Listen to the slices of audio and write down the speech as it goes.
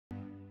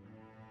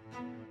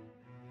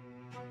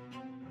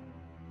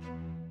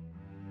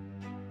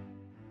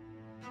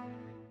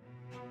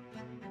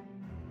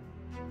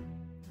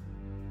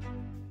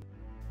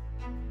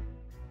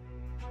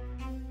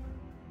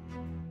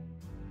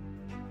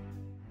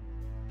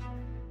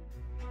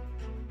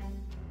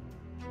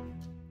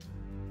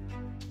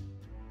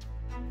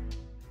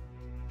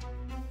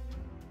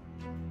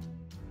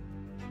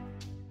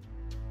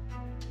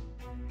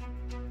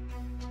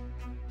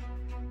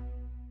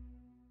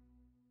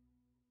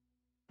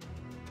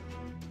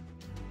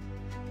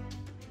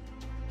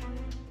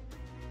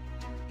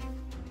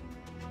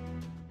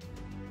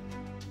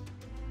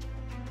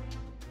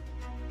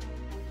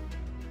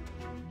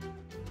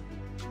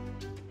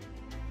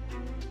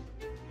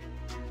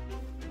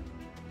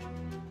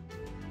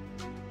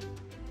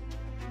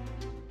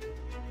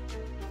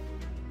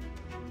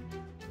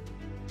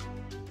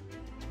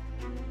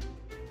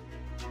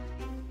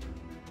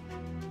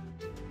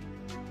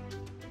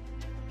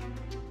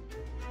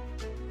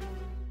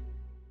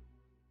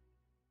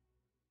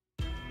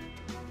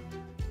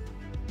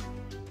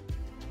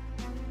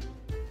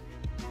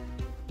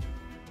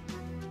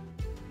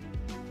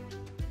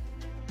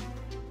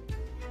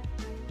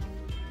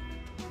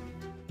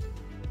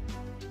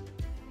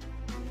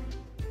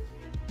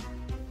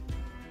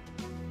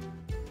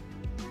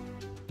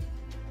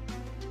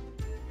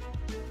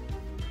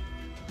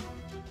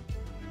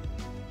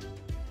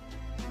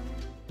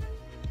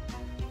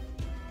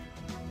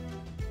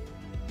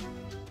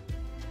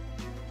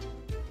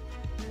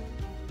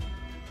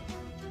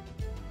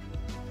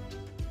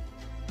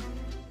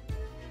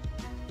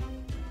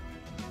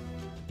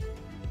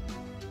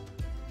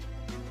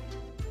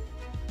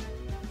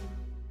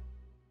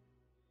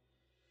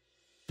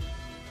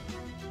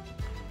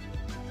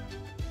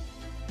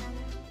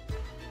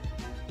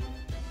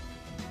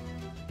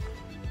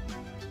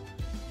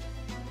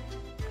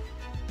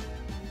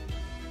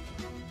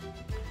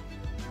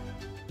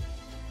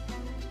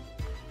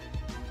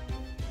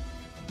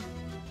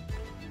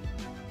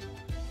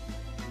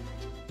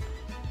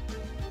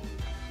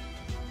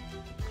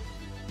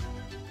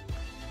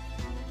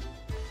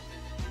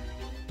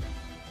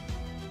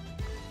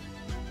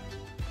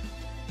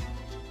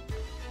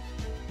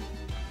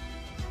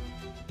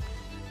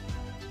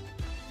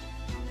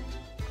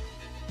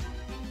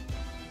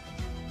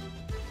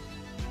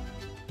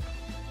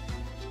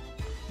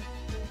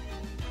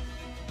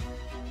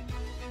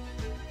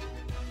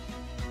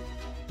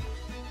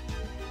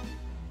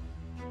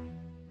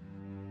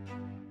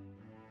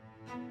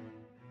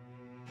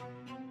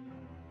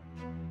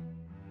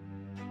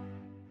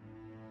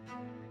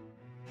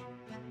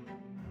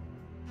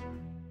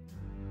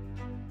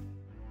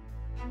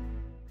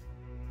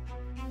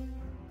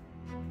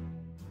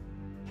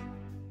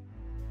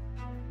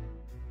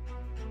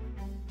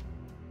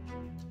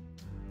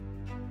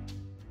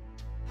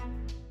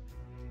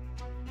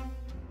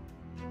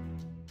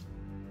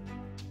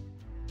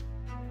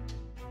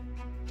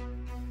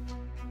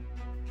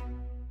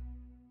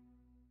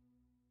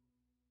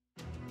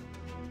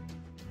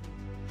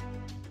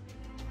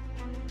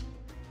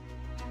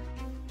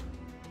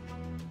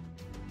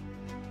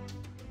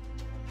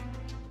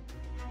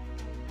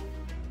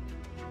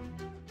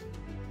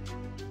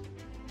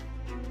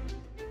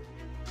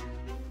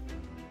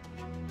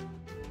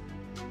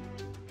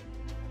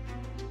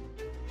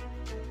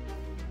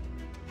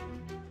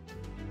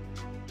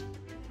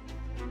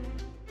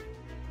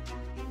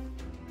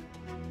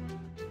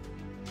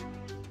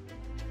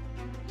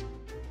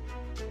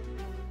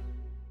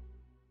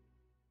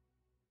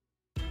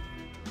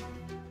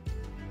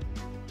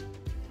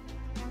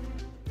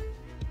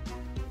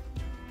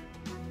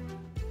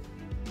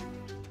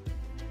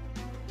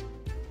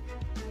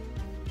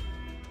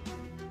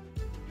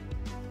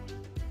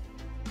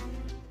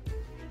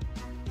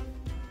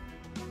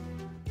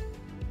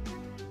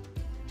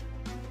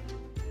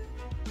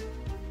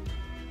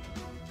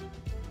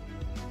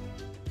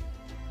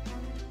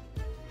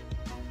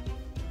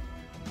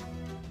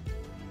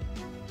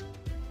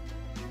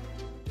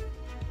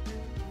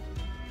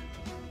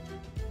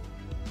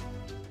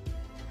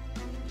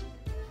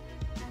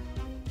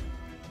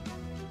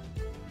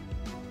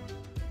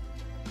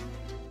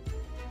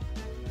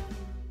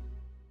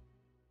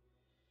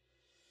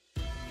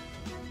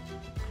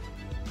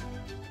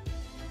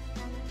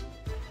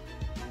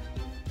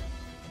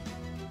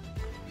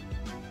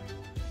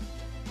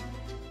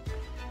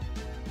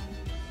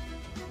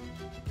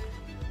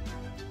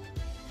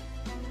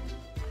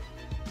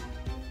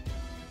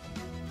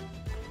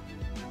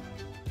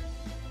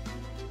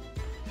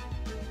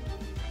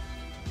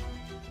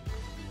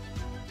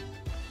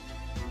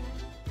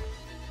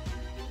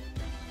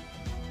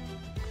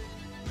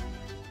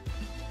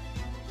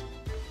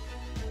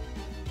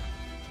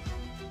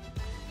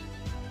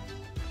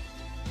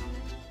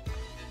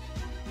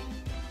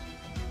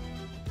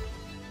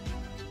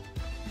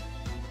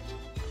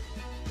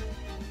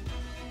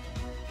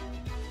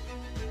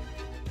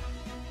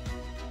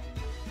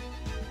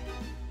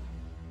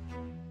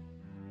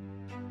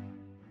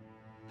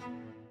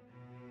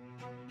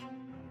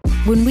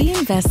When we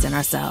invest in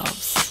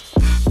ourselves,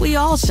 we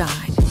all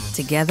shine.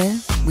 Together,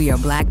 we are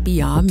Black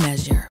beyond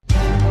measure.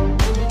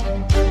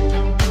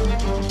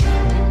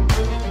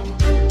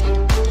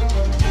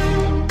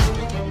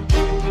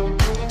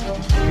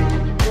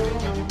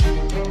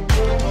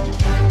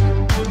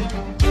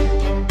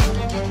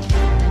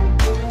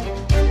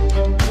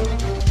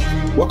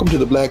 Welcome to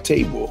the Black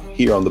Table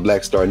here on the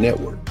Black Star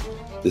Network.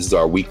 This is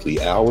our weekly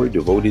hour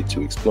devoted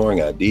to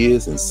exploring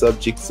ideas and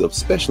subjects of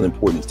special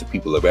importance to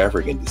people of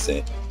African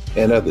descent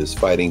and others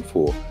fighting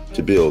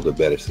to build a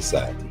better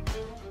society.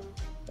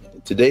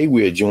 Today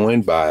we are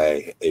joined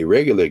by a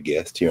regular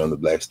guest here on the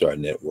Black Star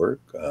Network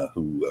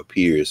who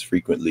appears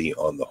frequently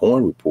on the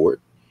Horne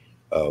Report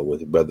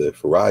with Brother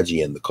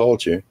Faraji and the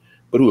Culture,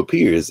 but who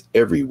appears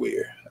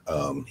everywhere.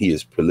 He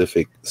is a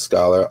prolific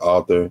scholar,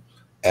 author,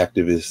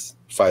 activist,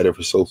 fighter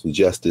for social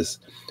justice,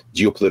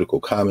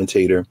 geopolitical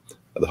commentator,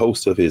 the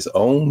host of his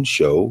own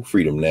show,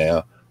 Freedom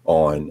Now,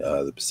 on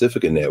the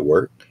Pacifica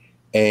Network,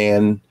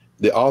 and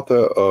the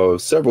author of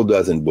several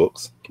dozen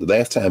books. The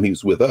last time he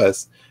was with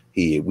us,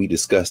 we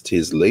discussed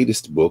his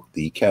latest book,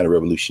 The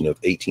Counter-Revolution of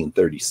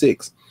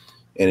 1836,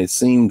 and it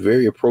seemed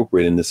very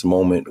appropriate in this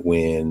moment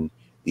when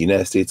the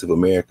United States of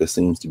America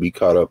seems to be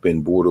caught up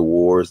in border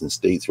wars and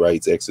states'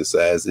 rights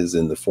exercises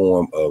in the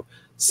form of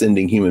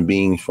sending human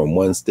beings from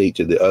one state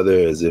to the other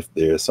as if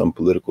there's some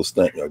political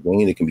stunt or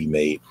gain that can be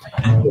made.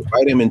 We'll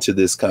invite him into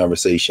this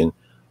conversation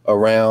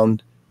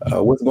around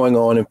what's going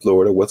on in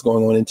Florida, what's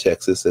going on in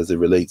Texas as it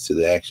relates to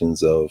the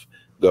actions of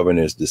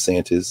Governors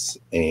DeSantis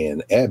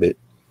and Abbott,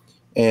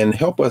 and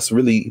help us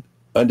really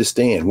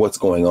understand what's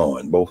going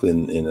on, both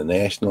in a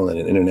national and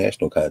an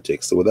international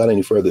context. So without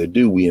any further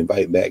ado, we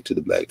invite back to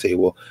the Black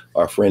Table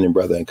our friend and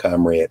brother and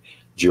comrade,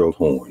 Gerald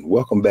Horne.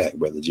 Welcome back,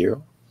 Brother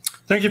Gerald.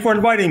 Thank you for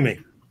inviting me.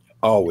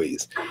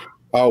 Always,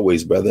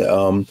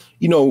 brother.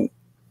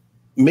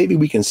 Maybe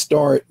we can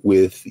start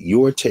with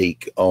your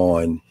take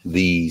on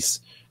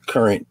these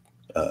current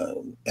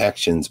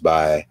actions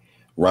by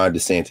Ron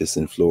DeSantis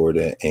in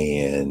Florida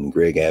and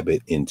Greg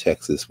Abbott in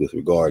Texas with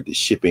regard to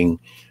shipping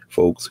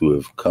folks who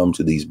have come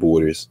to these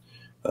borders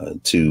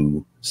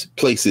to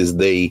places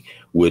they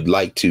would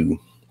like to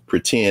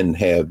pretend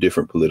have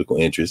different political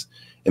interests.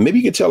 And maybe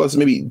you could tell us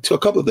maybe a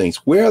couple of things.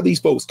 Where are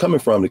these folks coming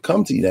from to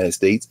come to the United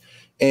States?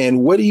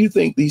 And what do you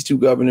think these two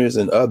governors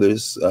and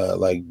others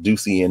like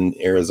Ducey in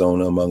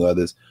Arizona, among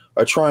others,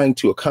 are trying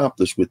to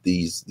accomplish with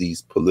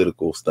these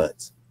political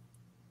stunts?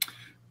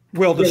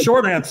 Well, the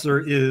short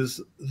answer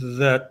is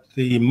that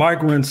the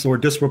migrants are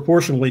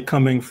disproportionately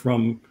coming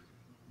from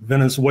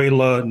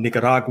Venezuela,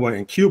 Nicaragua,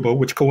 and Cuba,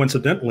 which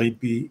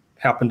coincidentally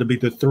happen to be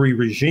the three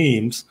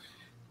regimes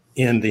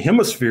in the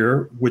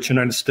hemisphere which the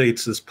United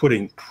States is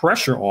putting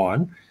pressure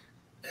on.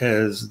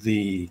 As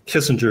the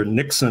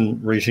Kissinger-Nixon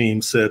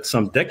regime said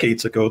some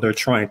decades ago, they're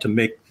trying to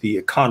make the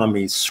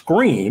economy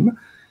scream,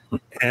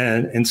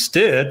 and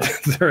instead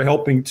they're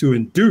helping to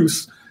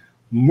induce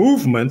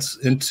movements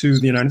into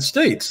the United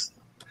States.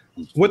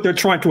 What they're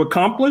trying to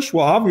accomplish?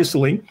 Well,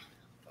 obviously,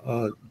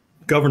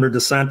 Governor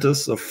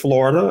DeSantis of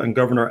Florida and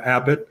Governor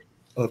Abbott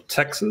of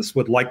Texas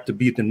would like to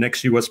be the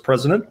next U.S.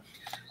 president.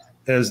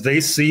 As they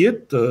see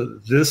it,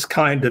 this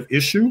kind of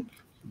issue,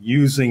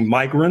 using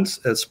migrants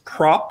as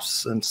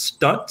props and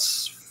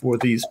stunts for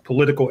these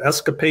political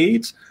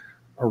escapades,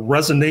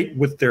 resonate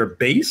with their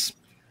base.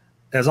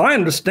 As I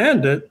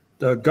understand it,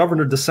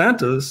 Governor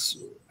DeSantis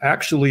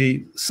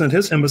actually sent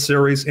his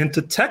emissaries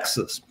into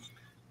Texas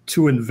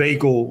to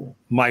inveigle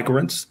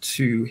migrants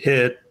to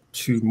head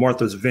to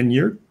Martha's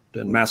Vineyard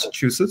in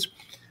Massachusetts.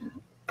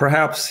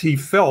 Perhaps he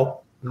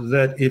felt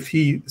that if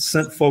he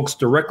sent folks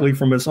directly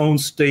from his own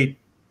state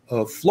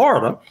of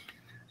Florida,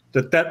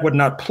 that would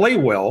not play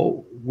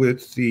well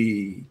with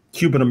the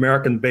Cuban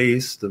American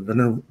base, the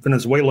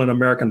Venezuelan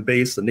American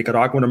base, the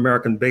Nicaraguan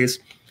American base,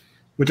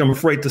 which I'm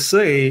afraid to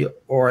say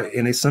are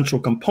an essential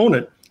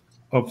component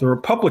of the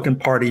Republican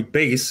Party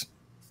base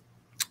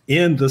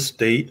in the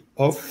state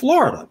of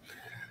Florida.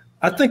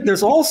 I think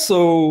there's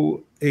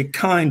also a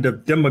kind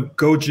of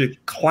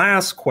demagogic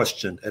class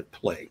question at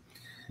play.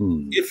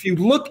 If you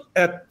look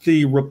at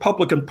the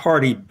Republican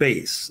Party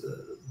base,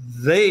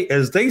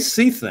 as they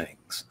see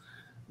things,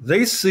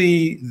 they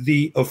see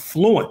the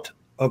affluent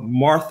of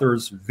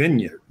Martha's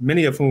Vineyard,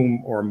 many of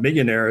whom are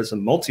millionaires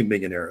and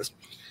multimillionaires,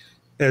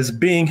 as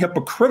being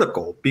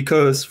hypocritical,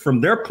 because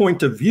from their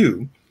point of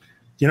view,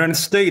 the United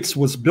States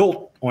was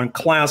built on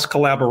class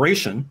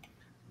collaboration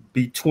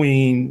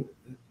between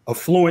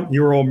affluent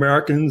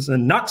Euro-Americans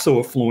and not so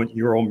affluent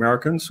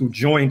Euro-Americans who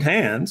joined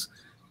hands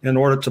in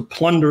order to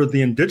plunder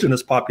the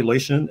indigenous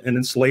population and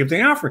enslave the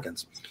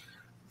Africans.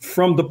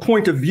 From the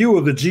point of view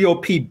of the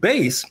GOP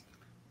base,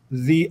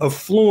 the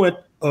affluent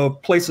of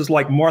places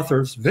like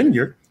Martha's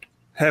Vineyard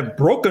have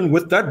broken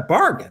with that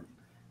bargain.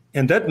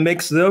 And that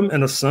makes them,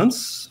 in a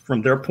sense,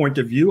 from their point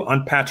of view,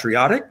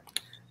 unpatriotic.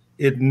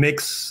 It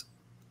makes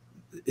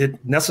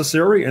it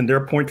necessary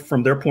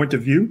from their point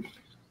of view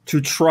to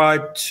try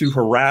to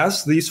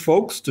harass these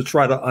folks, to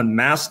try to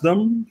unmask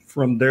them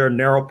from their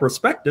narrow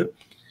perspective.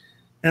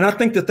 And I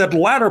think that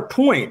latter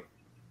point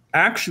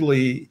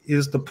actually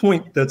is the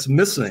point that's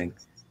missing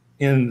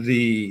in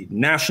the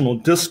national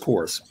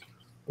discourse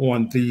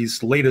on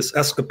these latest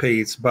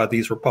escapades by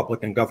these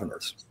Republican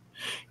governors.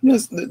 You know,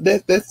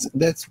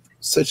 that's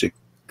such a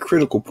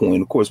critical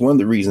point. Of course, one of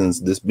the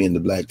reasons, this being the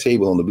Black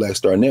Table on the Black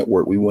Star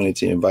Network, we wanted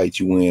to invite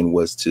you in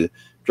was to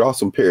draw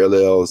some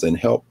parallels and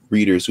help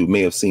readers who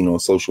may have seen on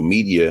social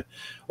media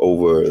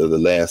over the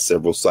last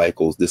several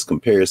cycles this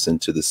comparison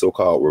to the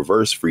so-called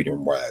reverse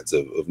freedom rides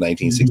of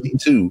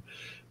 1962.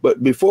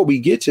 But before we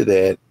get to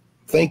that,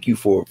 thank you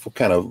for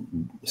kind of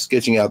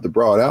sketching out the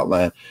broad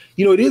outline.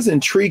 You know, it is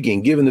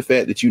intriguing, given the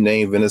fact that you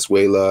named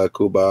Venezuela,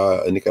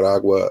 Cuba,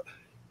 Nicaragua,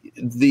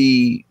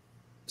 the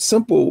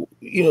simple,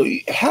 you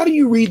know, how do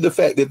you read the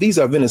fact that these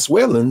are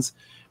Venezuelans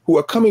who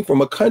are coming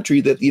from a country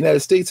that the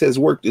United States has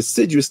worked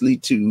assiduously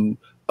to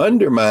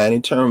undermine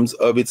in terms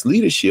of its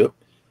leadership?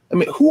 I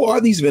mean, who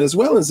are these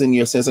Venezuelans in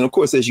your sense? And of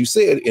course, as you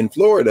said, in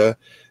Florida,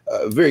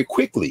 very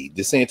quickly,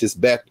 DeSantis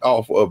backed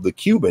off of the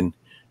Cuban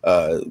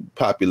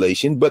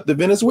population, but the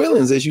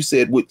Venezuelans, as you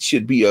said,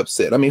 should be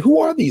upset. I mean, who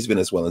are these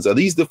Venezuelans? Are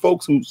these the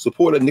folks who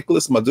supported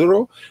Nicolas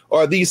Maduro?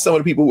 Or are these some of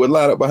the people who would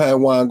line up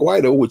behind Juan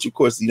Guaido, which of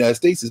course the United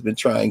States has been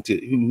trying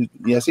to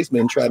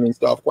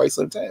install for quite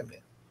some time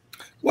now?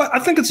 Well, I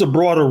think it's a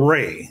broad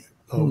array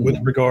with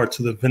regard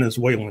to the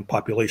Venezuelan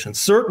population.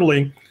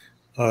 Certainly,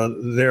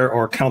 there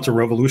are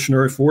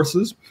counter-revolutionary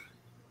forces,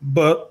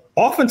 but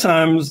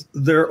oftentimes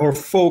there are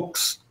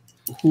folks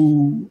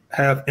who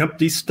have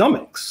empty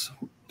stomachs.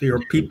 There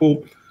are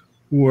people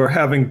who are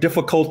having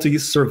difficulty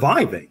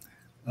surviving,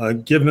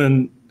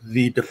 given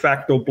the de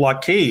facto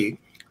blockade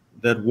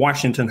that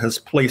Washington has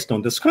placed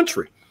on this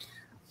country.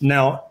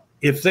 Now,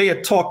 if they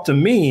had talked to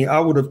me, I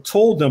would have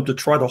told them to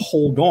try to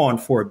hold on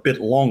for a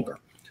bit longer.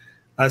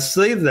 I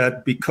say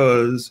that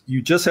because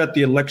you just had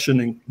the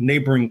election in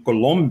neighboring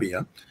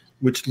Colombia,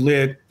 which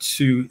led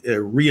to a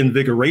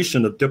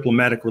reinvigoration of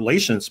diplomatic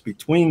relations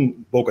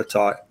between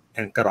Bogota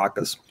and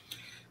Caracas.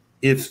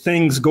 If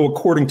things go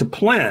according to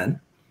plan,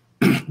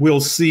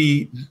 we'll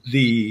see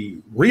the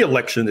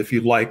re-election, if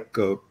you like,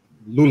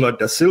 Lula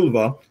da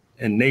Silva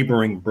in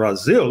neighboring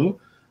Brazil,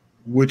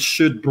 which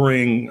should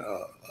bring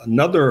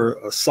another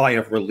sigh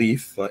of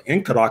relief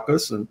in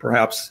Caracas and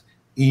perhaps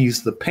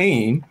ease the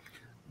pain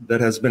that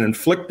has been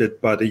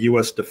inflicted by the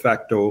U.S. de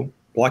facto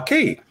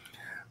blockade.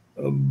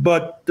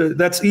 But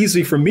that's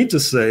easy for me to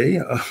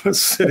say,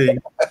 sitting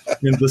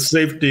in the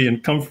safety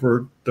and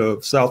comfort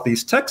of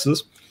Southeast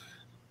Texas.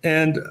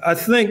 And I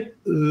think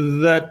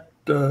that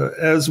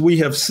as we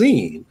have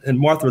seen in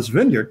Martha's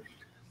Vineyard,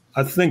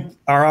 I think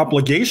our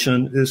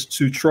obligation is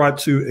to try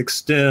to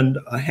extend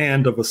a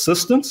hand of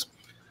assistance,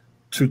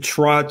 to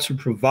try to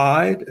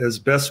provide as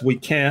best we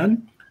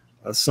can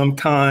some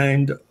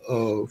kind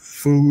of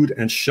food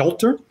and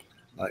shelter,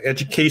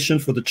 education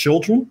for the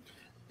children.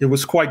 It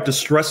was quite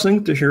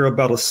distressing to hear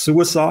about a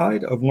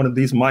suicide of one of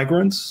these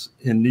migrants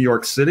in New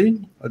York City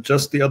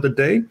just the other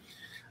day.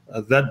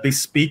 That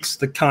bespeaks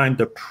the kind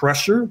of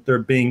pressure they're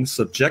being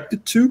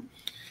subjected to.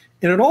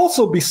 And it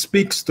also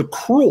bespeaks the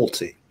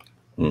cruelty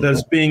that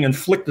is being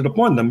inflicted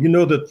upon them. You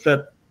know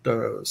that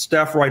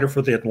staff writer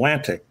for The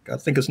Atlantic, I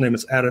think his name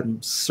is Adam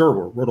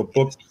Serwer, wrote a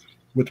book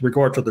with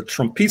regard to the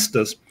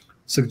Trumpistas,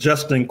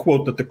 suggesting,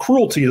 quote, that the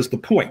cruelty is the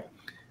point.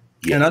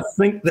 Yes. And I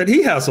think that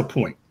he has a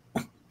point.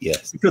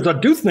 Yes. Because I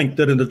do think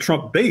that in the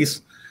Trump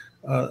base,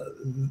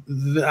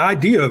 the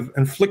idea of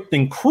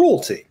inflicting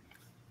cruelty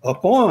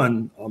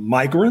upon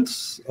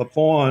migrants,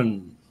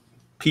 upon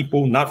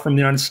people not from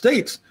the United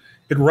States,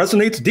 it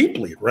resonates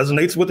deeply. It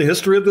resonates with the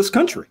history of this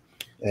country.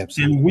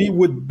 Absolutely. And we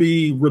would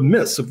be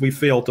remiss if we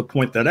failed to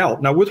point that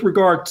out. Now, with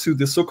regard to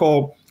the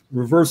so-called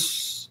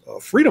reverse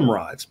freedom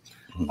rides,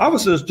 I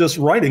was just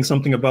writing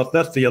something about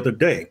that the other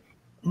day,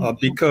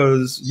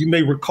 because you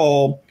may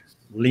recall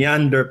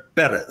Leander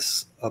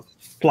Perez of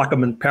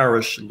Plaquemine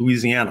Parish,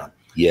 Louisiana.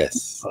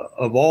 Yes.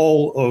 Of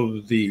all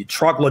of the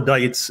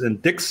troglodytes in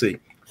Dixie,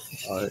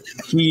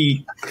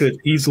 he could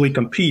easily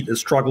compete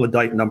as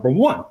troglodyte number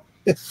one.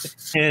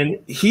 And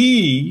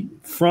he,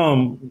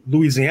 from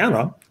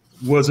Louisiana,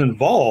 was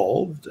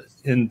involved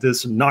in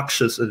this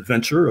noxious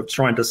adventure of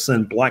trying to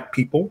send Black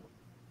people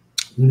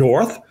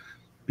north,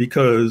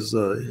 because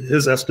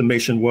his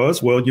estimation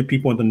was, well, you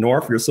people in the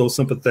North, you're so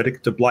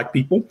sympathetic to Black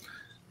people,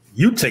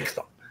 you take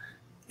them.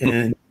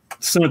 And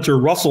Senator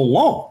Russell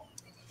Long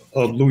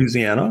of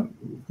Louisiana,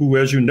 who,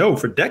 as you know,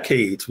 for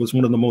decades was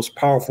one of the most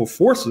powerful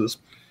forces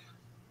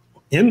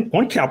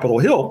on Capitol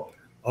Hill,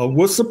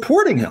 was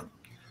supporting him.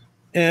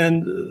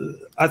 And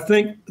I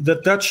think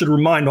that that should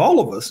remind all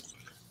of us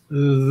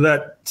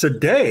that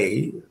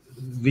today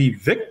the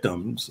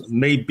victims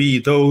may be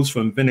those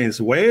from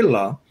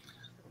Venezuela,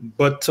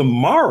 but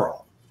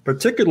tomorrow,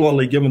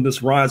 particularly given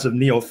this rise of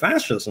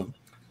neo-fascism,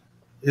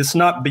 it's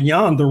not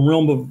beyond the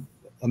realm of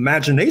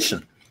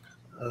imagination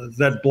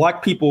that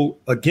Black people,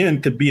 again,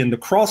 could be in the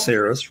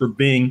crosshairs for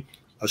being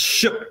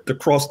shipped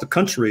across the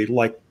country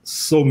like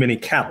so many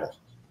cattle.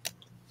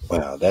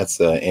 Wow, that's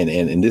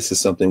and this is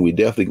something we're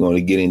definitely going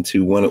to get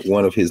into.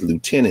 One of his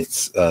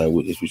lieutenants,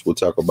 which we'll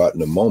talk about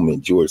in a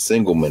moment, George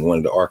Singelman, one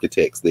of the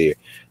architects there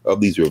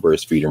of these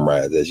reverse freedom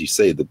rides. As you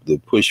say,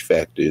 the push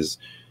factors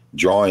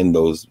drawing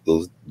those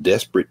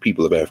desperate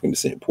people of African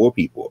descent, poor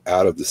people,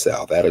 out of the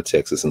South, out of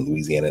Texas and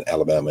Louisiana and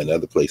Alabama and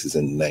other places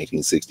in the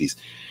 1960s.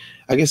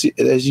 I guess,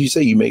 as you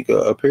say, you make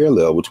a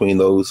parallel between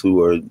those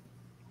who are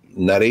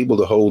not able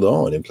to hold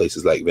on in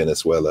places like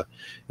Venezuela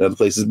and other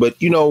places.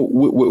 But, you know,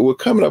 we're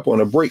coming up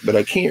on a break, but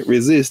I can't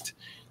resist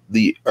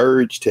the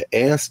urge to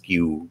ask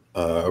you,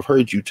 I've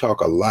heard you talk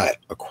a lot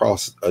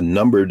across a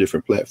number of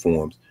different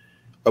platforms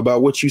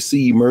about what you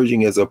see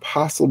emerging as a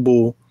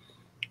possible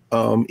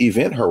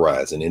event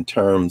horizon in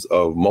terms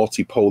of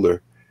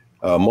multipolar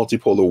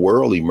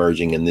world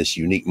emerging in this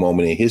unique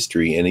moment in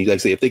history. And he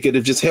like say, if they could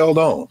have just held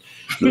on,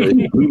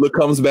 Lula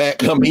comes back.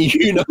 I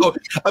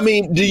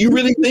mean, do you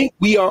really think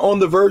we are on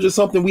the verge of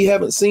something we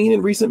haven't seen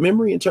in recent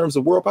memory in terms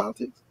of world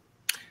politics?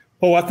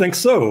 Oh, I think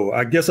so.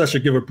 I guess I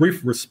should give a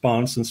brief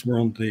response since we're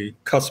on the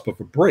cusp of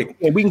a break.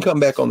 And we can come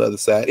back on the other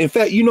side. In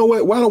fact, you know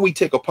what? Why don't we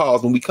take a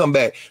pause? When we come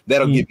back,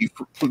 that'll give you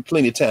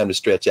plenty of time to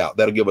stretch out.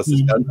 That'll give us,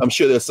 I'm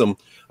sure there's some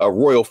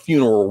royal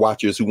funeral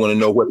watchers who want to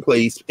know what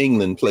place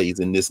England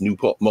plays in this new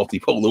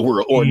multipolar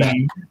world or not.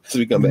 So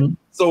we come back.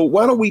 So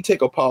why don't we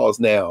take a pause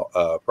now,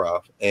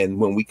 Prof? And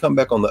when we come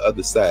back on the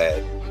other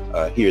side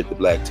here at the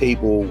Black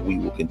Table, we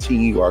will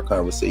continue our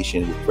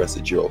conversation with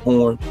Professor Gerald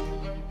Horne.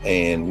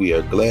 And we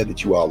are glad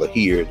that you all are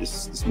here.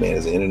 This man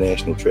is an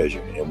international treasure,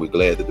 and we're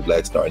glad that the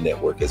Black Star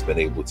Network has been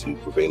able to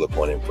prevail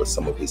upon him for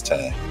some of his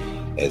time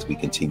as we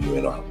continue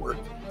in our work.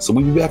 So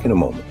we'll be back in a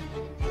moment.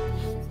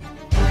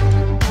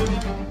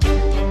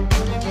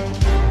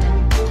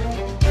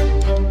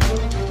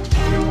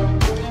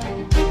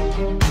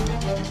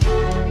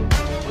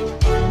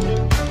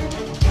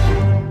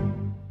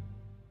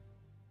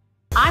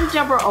 I'm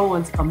Deborah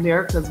Owens,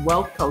 America's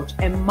Wealth Coach,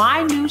 and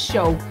my new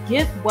show,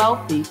 Get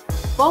Wealthy,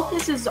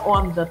 focuses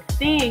on the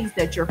things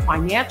that your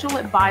financial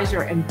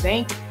advisor and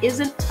bank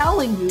isn't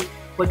telling you,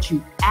 but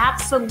you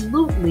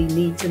absolutely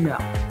need to know.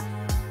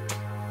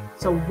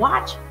 So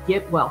watch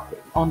Get Wealthy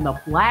on the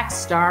Black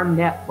Star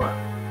Network.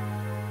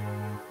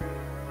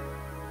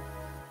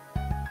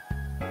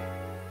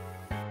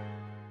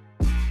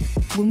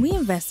 When we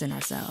invest in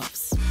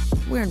ourselves,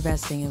 we're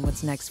investing in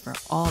what's next for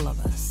all of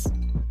us.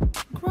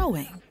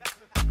 Growing,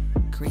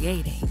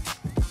 creating,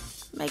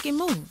 making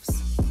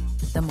moves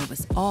that move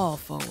us all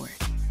forward.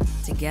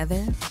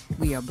 Together,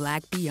 we are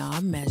Black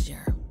beyond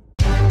measure.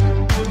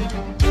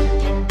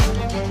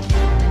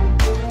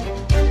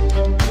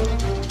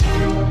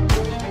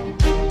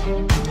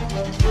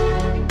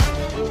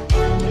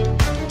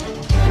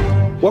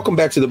 Welcome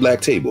back to the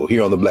Black Table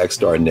here on the Black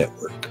Star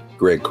Network.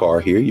 Greg Carr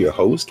here, your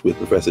host with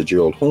Professor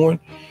Gerald Horne.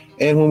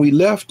 And when we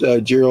left,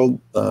 Gerald,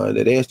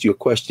 that asked you a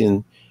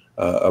question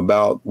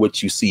about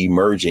what you see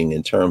emerging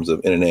in terms of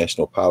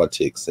international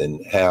politics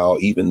and how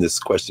even this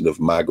question of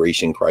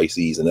migration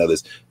crises and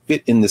others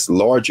fit in this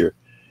larger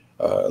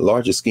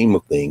scheme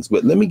of things.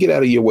 But let me get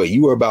out of your way.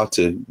 You were about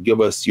to give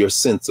us your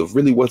sense of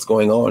really what's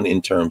going on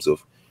in terms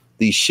of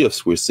these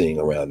shifts we're seeing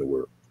around the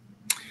world.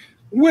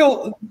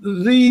 Well,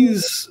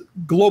 these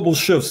global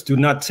shifts do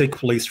not take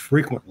place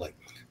frequently.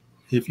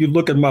 If you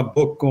look at my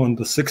book on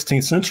the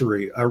 16th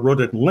century, I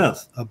wrote at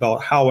length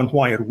about how and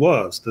why it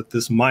was that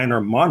this minor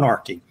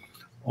monarchy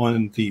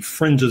on the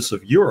fringes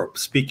of Europe,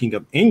 speaking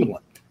of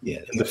England,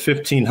 in the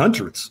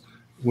 1500s,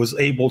 was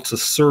able to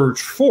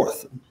surge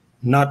forth,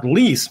 not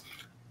least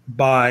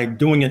by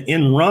doing an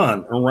end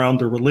run around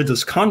the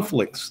religious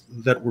conflicts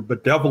that were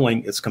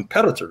bedeviling its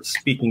competitors,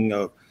 speaking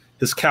of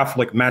His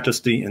Catholic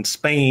Majesty in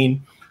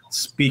Spain,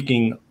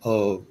 speaking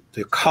of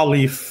the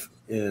Caliph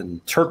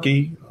in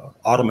Turkey,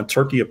 Ottoman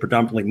Turkey, a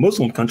predominantly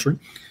Muslim country.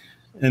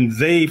 And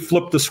they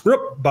flipped the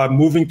script by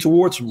moving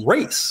towards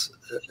race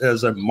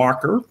as a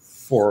marker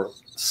for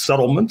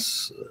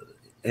settlements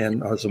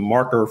and as a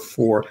marker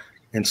for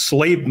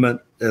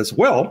enslavement as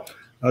well,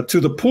 to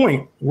the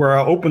point where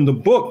I opened the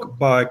book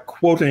by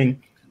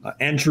quoting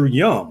Andrew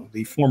Young,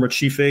 the former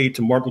chief aide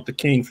to Martin Luther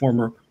King,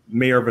 former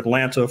mayor of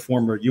Atlanta,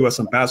 former U.S.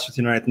 ambassador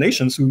to the United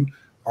Nations, who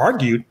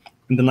argued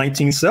in the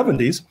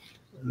 1970s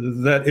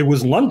that it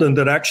was London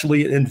that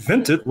actually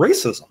invented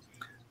racism.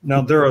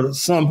 Now, there are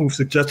some who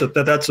suggested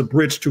that that's a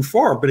bridge too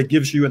far, but it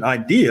gives you an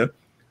idea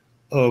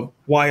of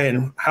why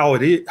and how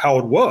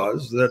it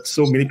was that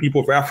so many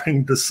people of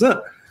African descent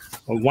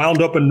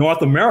wound up in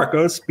North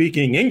America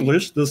speaking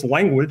English, this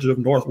language of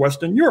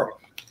Northwestern Europe.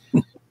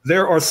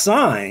 There are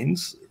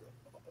signs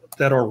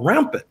that are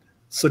rampant,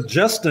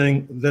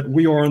 suggesting that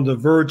we are on the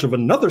verge of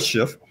another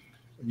shift.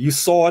 You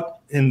saw it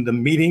in the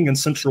meeting in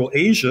Central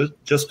Asia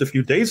just a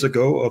few days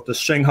ago of the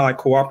Shanghai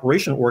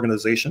Cooperation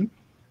Organization,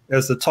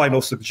 as the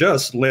title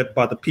suggests, led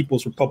by the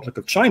People's Republic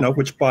of China,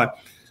 which by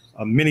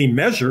many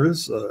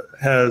measures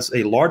has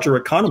a larger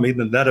economy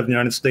than that of the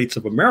United States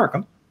of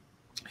America.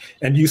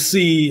 And you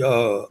see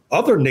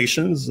other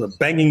nations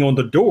banging on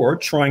the door,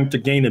 trying to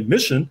gain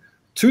admission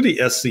to the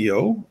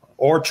SCO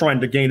or trying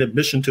to gain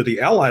admission to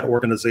the Allied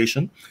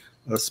Organization,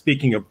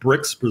 Speaking of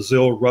BRICS,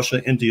 Brazil,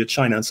 Russia, India,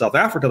 China, and South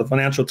Africa, the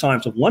Financial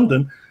Times of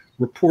London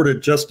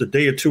reported just a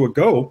day or two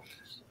ago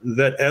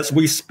that as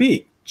we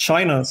speak,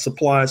 China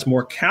supplies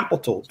more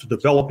capital to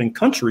developing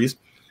countries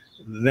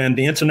than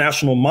the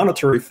International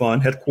Monetary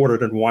Fund,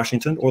 headquartered in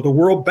Washington, or the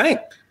World Bank,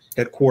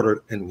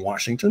 headquartered in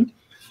Washington.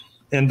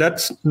 And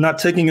that's not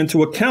taking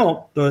into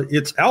account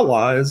its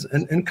allies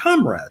and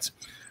comrades.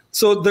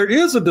 So there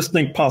is a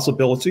distinct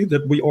possibility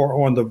that we are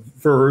on the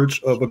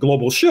verge of a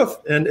global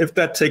shift. And if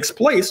that takes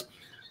place,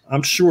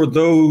 I'm sure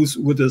those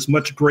with as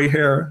much gray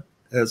hair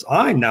as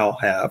I now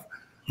have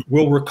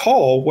will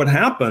recall what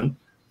happened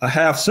a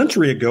half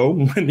century ago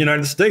when the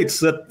United States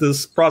set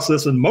this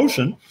process in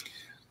motion,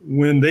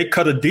 when they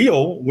cut a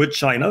deal with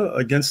China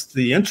against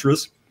the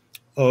interests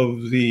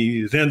of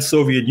the then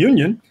Soviet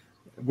Union,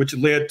 which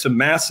led to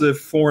massive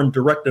foreign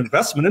direct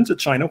investment into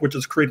China, which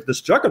has created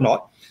this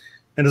juggernaut.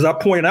 And as I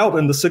point out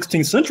in the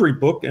 16th Century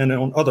book and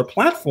on other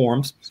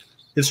platforms,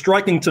 it's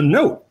striking to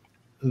note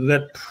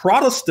that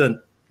Protestant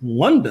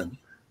London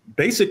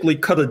basically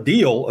cut a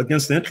deal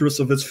against the interests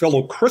of its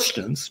fellow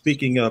Christians,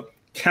 speaking of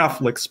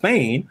Catholic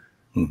Spain,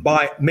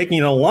 by making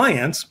an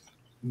alliance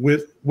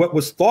with what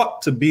was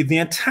thought to be the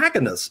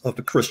antagonists of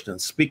the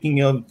Christians,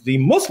 speaking of the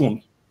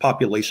Muslim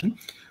population,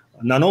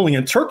 not only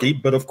in Turkey,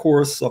 but of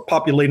course,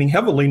 populating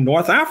heavily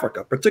North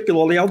Africa,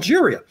 particularly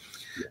Algeria.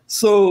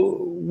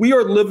 So we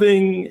are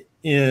living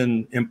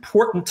in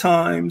important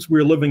times.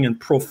 We're living in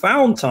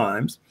profound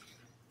times.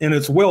 And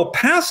it's well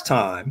past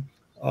time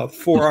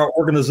for our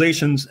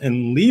organizations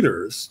and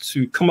leaders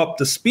to come up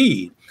to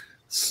speed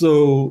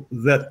so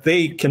that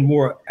they can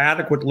more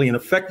adequately and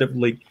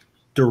effectively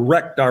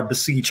direct our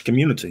besieged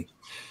community.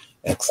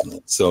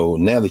 Excellent. So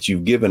now that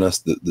you've given us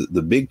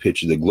the big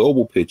picture, the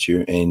global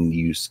picture, and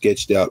you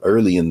sketched out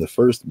early in the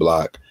first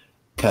block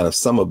kind of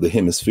some of the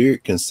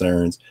hemispheric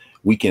concerns,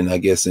 we can, I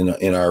guess,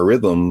 in our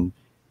rhythm,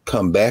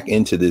 come back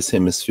into this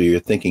hemisphere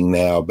thinking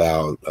now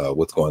about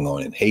what's going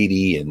on in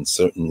Haiti, and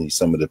certainly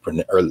some of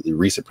the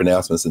recent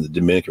pronouncements in the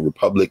Dominican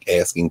Republic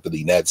asking for the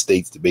United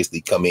States to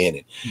basically come in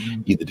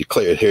and either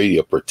declare Haiti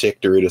a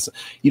protectorate or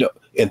something,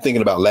 and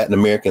thinking about Latin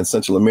America and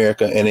Central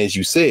America. And as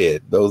you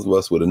said, those of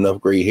us with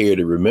enough gray hair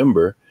to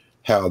remember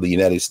how the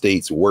United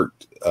States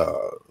worked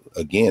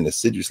again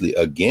assiduously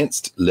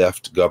against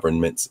left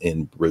governments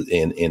in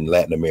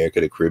Latin America,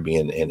 the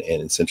Caribbean, and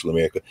in Central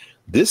America.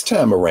 This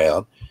time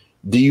around,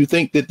 do you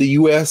think that the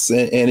U.S.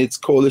 and its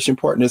coalition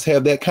partners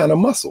have that kind of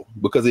muscle?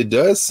 Because it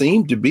does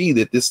seem to be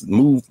that this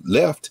move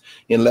left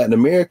in Latin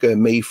America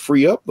may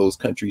free up those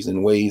countries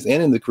in ways,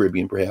 and in the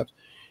Caribbean perhaps,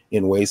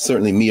 in ways.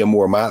 Certainly Mia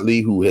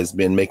Moore-Motley, who has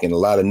been making a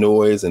lot of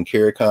noise, and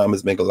CARICOM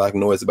is making a lot of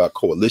noise about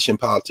coalition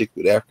politics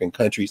with African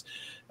countries.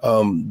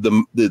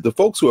 The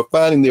folks who are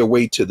finding their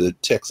way to the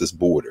Texas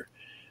border,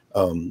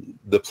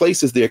 the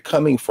places they're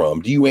coming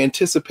from, do you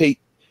anticipate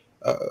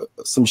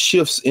some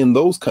shifts in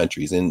those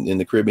countries, in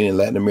the Caribbean and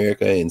Latin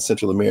America and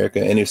Central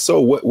America? And if so,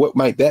 what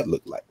might that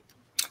look like?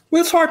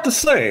 Well, it's hard to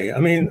say. I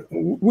mean,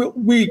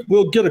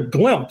 we'll get a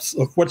glimpse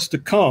of what's to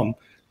come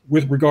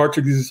with regard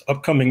to these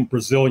upcoming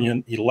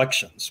Brazilian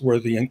elections, where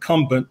the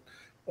incumbent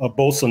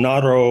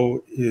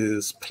Bolsonaro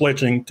is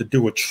pledging to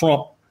do a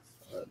Trump.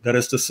 That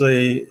is to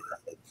say,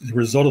 the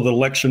result of the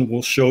election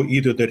will show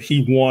either that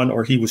he won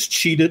or he was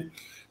cheated.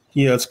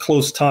 He has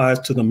close ties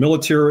to the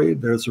military.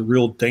 There's a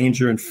real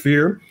danger and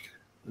fear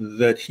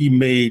that he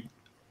may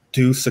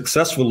do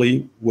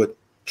successfully what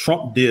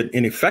Trump did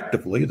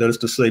ineffectively, that is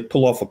to say,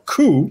 pull off a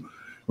coup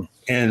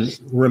and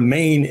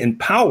remain in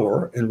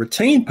power and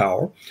retain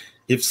power.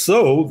 If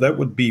so, that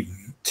would be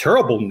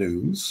terrible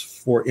news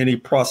for any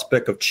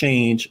prospect of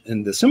change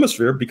in this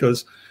hemisphere,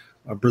 because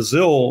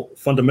Brazil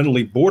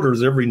fundamentally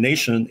borders every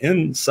nation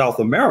in South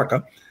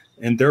America,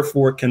 and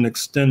therefore can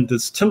extend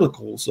its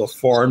tentacles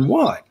far and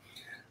wide.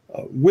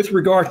 With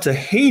regard to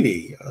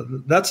Haiti,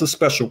 that's a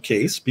special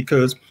case,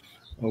 because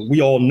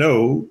we all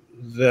know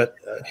that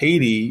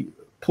Haiti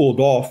pulled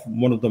off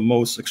one of the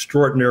most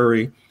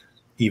extraordinary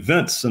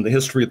events in the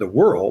history of the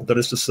world. That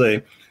is to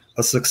say,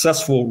 a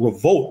successful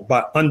revolt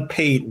by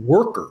unpaid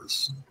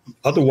workers,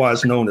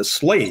 otherwise known as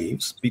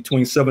slaves,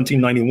 between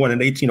 1791 and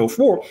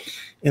 1804,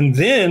 and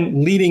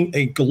then leading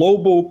a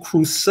global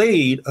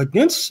crusade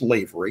against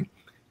slavery,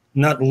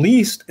 not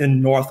least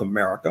in North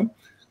America,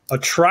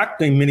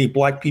 attracting many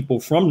Black people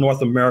from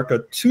North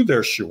America to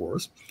their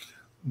shores.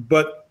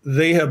 But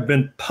they have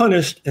been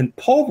punished and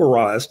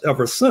pulverized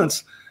ever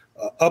since,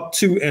 up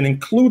to and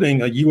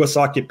including a U.S.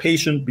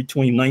 occupation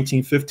between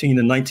 1915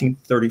 and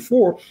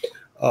 1934,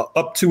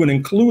 up to and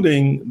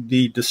including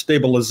the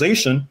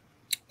destabilization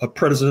of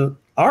President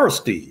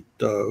Aristide,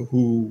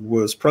 who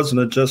was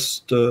president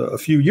just a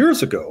few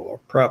years ago, or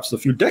perhaps a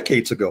few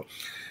decades ago.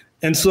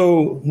 And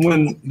so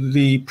when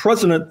the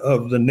president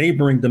of the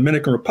neighboring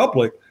Dominican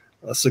Republic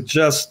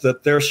suggests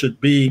that there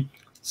should be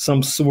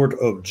some sort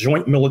of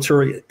joint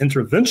military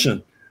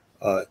intervention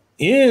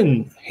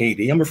in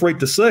Haiti, I'm afraid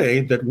to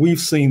say that we've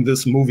seen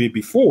this movie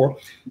before.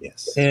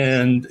 Yes.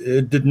 And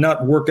it did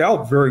not work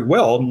out very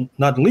well,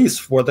 not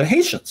least for the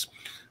Haitians.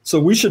 So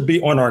we should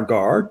be on our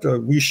guard.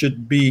 We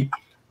should be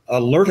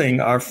alerting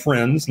our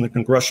friends in the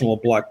Congressional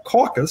Black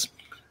Caucus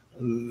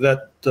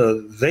that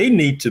they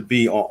need to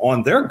be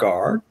on their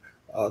guard,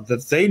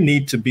 that they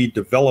need to be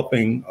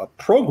developing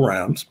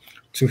programs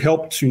to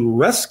help to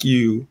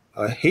rescue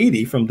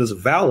Haiti from this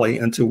valley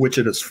into which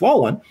it has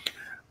fallen,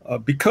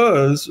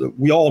 because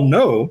we all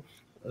know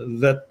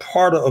that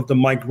part of the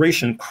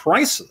migration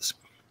crisis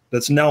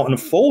that's now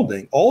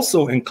unfolding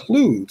also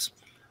includes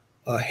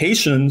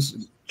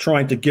Haitians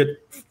trying to get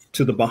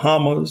to the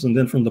Bahamas, and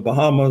then from the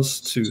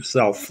Bahamas to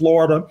South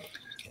Florida,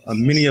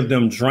 many of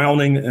them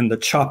drowning in the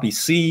choppy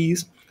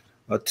seas.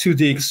 To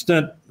the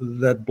extent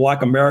that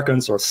Black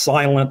Americans are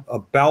silent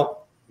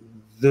about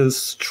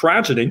this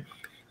tragedy,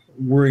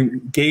 we're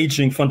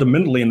engaging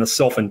fundamentally in a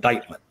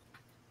self-indictment.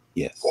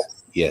 Yes,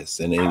 yes.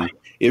 And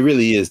it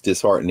really is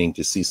disheartening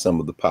to see some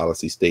of the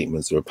policy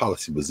statements, or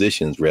policy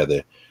positions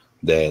rather,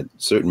 that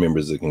certain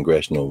members of the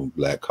Congressional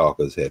Black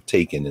Caucus have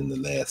taken in the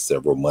last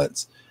several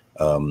months.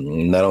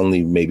 Not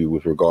only maybe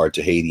with regard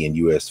to Haiti and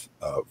U.S.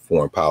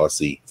 Foreign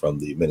policy from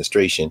the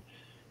administration,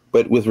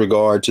 but with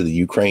regard to the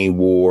Ukraine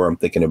war. I'm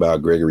thinking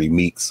about Gregory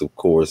Meeks, of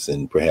course,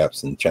 and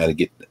perhaps in trying to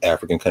get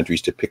African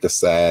countries to pick a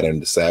side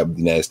and decide with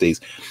the United States.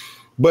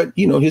 But,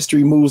 you know,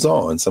 history moves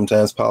on.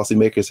 Sometimes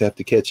policymakers have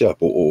to catch up,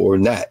 or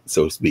not,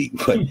 so to speak.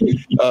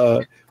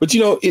 But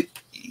you know,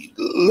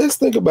 let's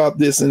think about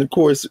this. And of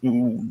course,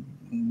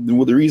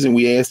 the reason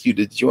we asked you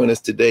to join us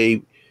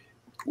today,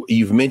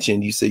 you've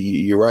mentioned, you say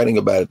you're writing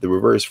about it, the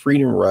reverse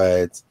freedom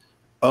rides.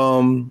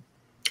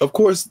 Of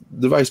course,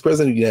 the Vice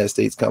President of the United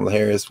States, Kamala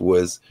Harris,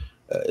 was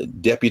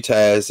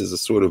deputized as a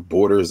sort of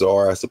border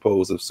czar, I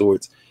suppose, of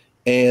sorts.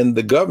 And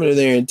the governor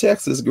there in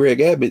Texas, Greg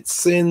Abbott,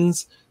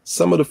 sends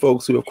some of the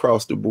folks who have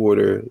crossed the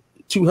border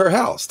to her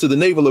house, to the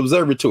Naval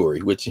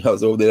Observatory, which I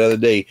was over the other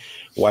day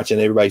watching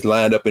everybody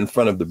lined up in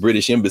front of the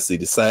British Embassy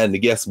to sign the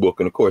guest book.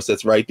 And of course,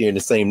 that's right there in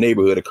the same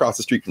neighborhood across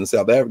the street from the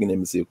South African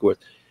Embassy, of course,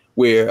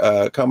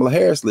 where Kamala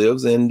Harris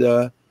lives.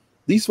 And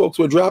these folks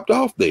were dropped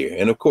off there.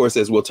 And of course,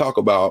 as we'll talk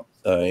about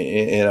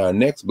in our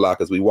next block,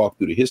 as we walk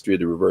through the history of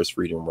the reverse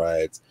freedom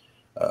rides,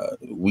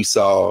 we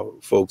saw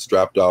folks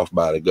dropped off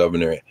by the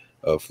governor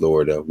of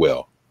Florida.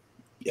 Well,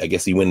 I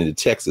guess he went into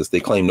Texas. They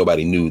claim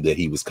nobody knew that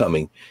he was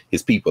coming.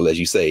 His people, as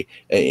you say,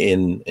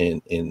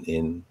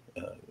 in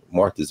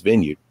Martha's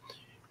Vineyard.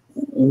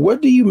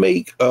 What do you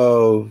make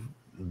of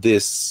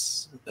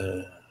this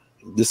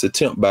this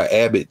attempt by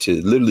Abbott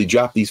to literally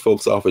drop these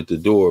folks off at the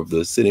door of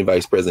the sitting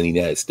Vice President of the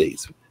United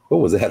States?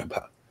 What was that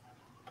about?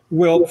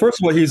 Well,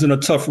 first of all, he's in a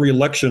tough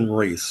re-election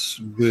race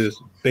with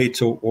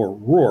Beto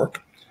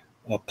O'Rourke.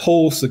 A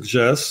poll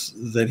suggests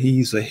that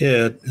he's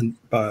ahead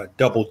by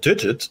single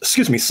digits.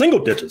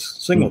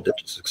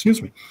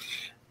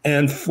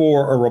 And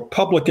for a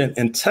Republican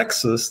in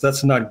Texas,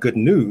 that's not good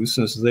news,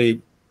 since they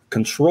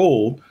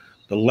controlled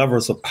the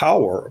levers of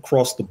power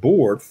across the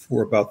board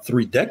for about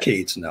 3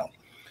 decades now.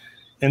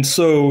 And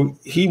so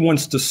he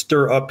wants to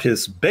stir up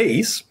his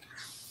base.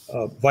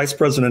 Vice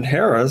President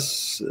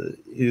Harris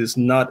is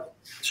not,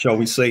 shall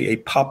we say, a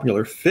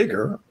popular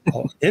figure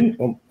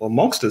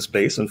amongst his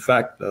base. In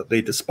fact,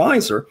 they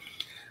despise her.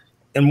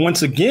 And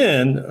once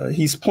again,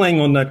 he's playing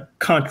on that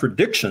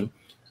contradiction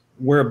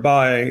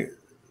whereby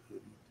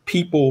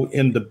people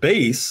in the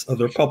base of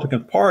the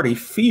Republican Party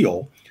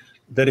feel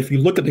that if you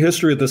look at the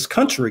history of this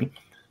country,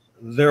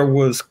 there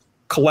was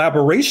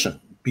collaboration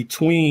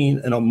between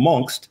and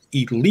amongst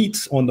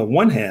elites on the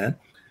one hand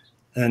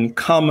and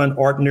common,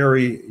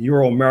 ordinary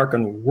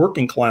Euro-American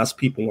working class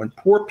people and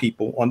poor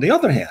people on the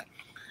other hand.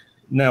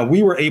 Now,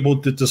 we were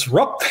able to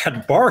disrupt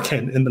that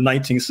bargain in the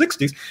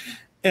 1960s.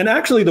 And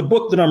actually, the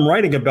book that I'm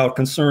writing about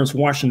concerns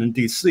Washington,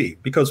 D.C.,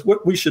 because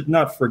what we should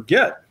not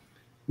forget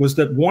was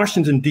that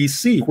Washington,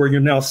 D.C., where you're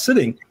now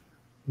sitting,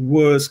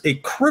 was a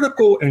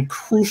critical and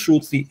crucial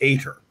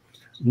theater,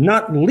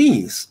 not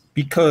least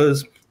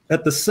because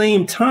at the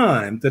same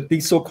time that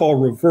these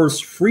so-called reverse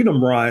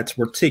freedom rides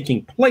were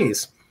taking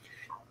place,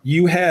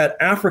 you had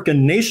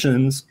African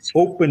nations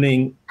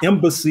opening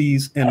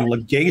embassies and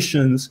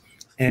legations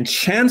and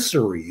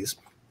chanceries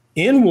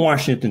in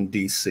Washington,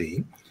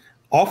 D.C.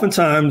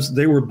 Oftentimes,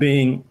 they were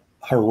being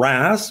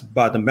harassed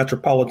by the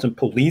Metropolitan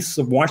Police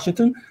of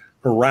Washington,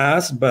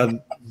 harassed by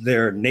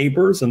their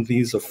neighbors in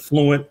these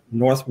affluent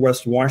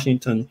Northwest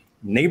Washington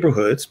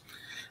neighborhoods.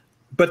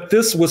 But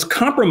this was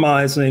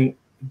compromising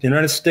the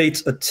United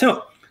States'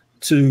 attempt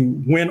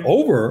to win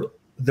over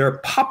their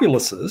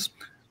populaces,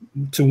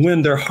 to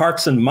win their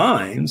hearts and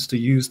minds, to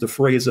use the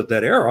phrase of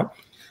that era.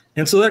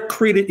 And so that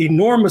created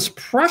enormous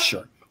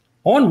pressure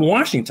on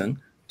Washington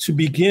to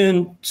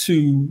begin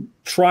to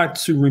try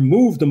to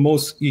remove the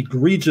most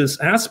egregious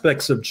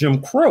aspects of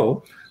Jim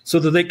Crow so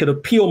that they could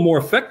appeal more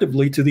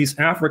effectively to these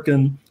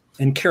African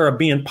and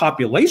Caribbean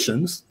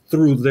populations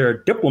through their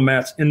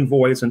diplomats,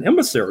 envoys, and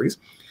emissaries.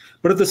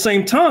 But at the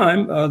same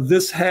time,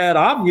 this had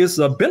obvious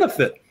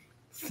benefit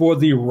for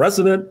the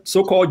resident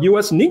so-called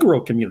U.S.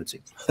 Negro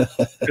community.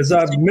 As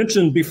I've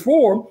mentioned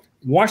before,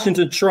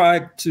 Washington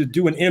tried to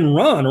do an end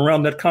run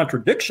around that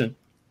contradiction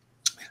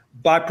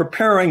by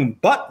preparing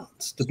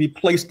buttons to be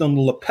placed on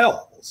the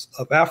lapels miles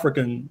of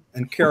African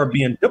and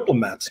Caribbean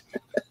diplomats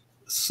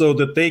so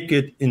that they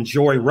could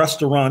enjoy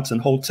restaurants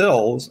and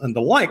hotels and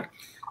the like.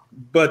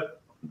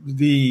 But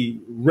the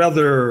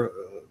rather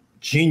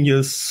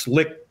genius,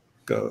 slick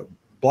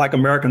Black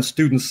American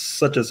students,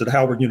 such as at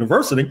Howard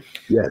University,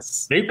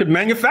 yes, they could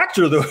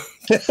manufacture the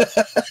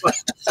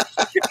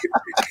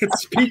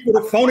speak with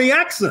a phony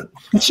accent,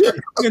 sure,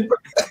 and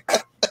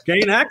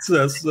gain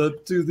access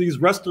to these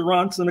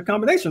restaurants and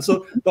accommodations.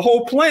 So the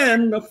whole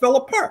plan fell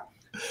apart.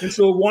 And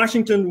so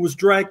Washington was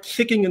dragged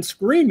kicking and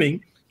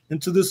screaming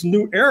into this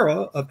new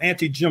era of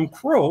anti-Jim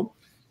Crow.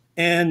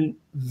 And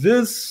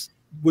this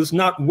was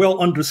not well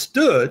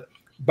understood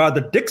by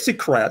the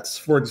Dixiecrats,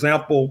 for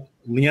example,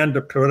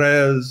 Leander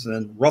Perez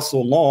and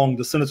Russell Long,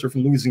 the senator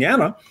from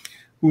Louisiana,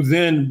 who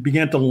then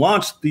began to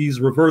launch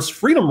these reverse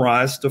freedom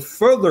rides to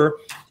further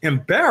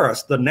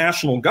embarrass the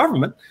national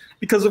government,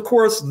 because, of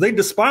course, they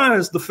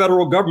despised the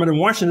federal government in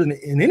Washington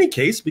in any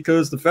case,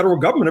 because the federal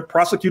government had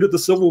prosecuted the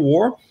Civil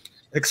War,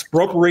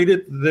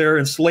 expropriated their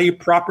enslaved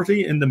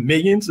property in the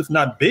millions, if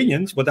not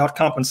billions, without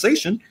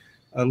compensation,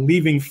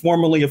 leaving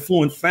formerly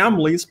affluent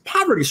families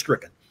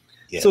poverty-stricken.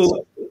 Yes.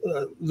 So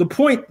the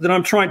point that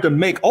I'm trying to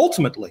make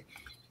ultimately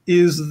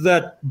is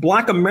that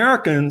Black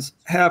Americans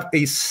have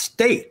a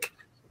stake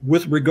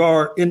with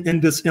regard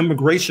in this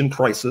immigration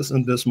crisis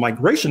and this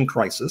migration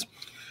crisis,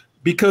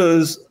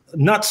 because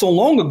not so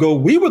long ago,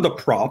 we were the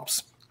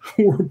props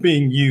who were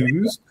being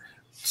used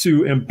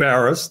to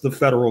embarrass the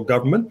federal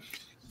government.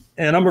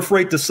 And I'm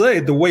afraid to say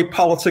the way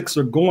politics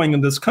are going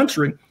in this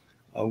country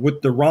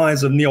with the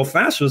rise of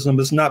neo-fascism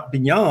is not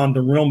beyond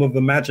the realm of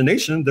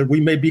imagination that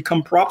we may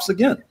become props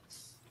again.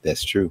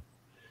 That's true.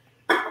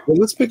 Well,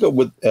 let's pick up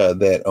with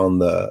that on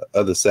the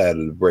other side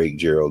of the break,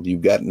 Gerald.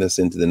 You've gotten us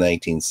into the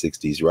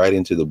 1960s, right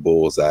into the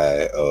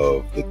bullseye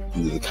of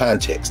the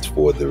context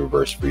for the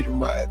reverse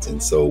freedom rides.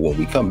 And so when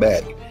we come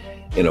back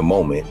in a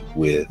moment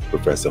with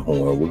Professor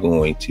Horne, we're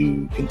going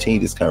to continue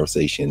this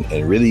conversation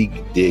and really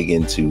dig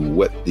into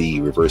what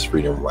the reverse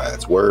freedom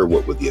rides were,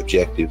 what were the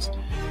objectives,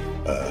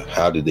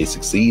 how did they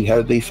succeed, how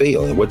did they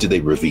fail, and what did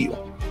they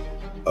reveal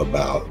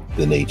about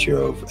the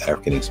nature of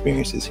African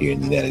experiences here in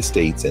the United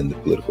States and the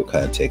political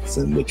context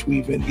in which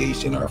we've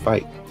engaged in our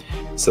fight.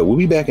 So we'll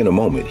be back in a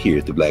moment here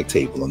at the Black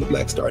Table on the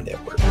Black Star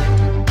Network.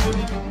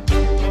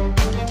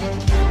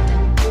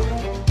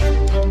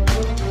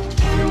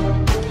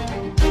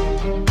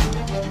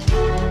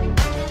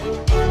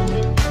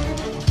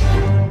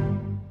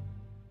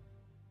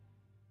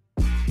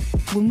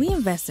 When we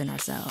invest in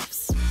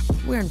ourselves,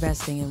 we're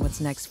investing in what's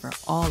next for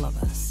all of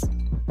us.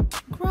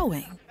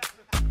 Growing,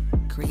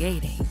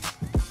 creating,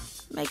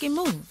 making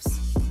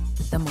moves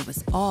that move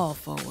us all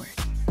forward.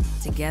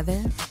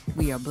 Together,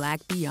 we are Black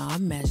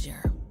beyond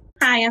measure.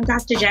 Hi, I'm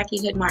Dr. Jackie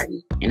Hood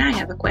Martin, and I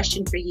have a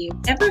question for you.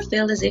 Ever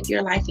feel as if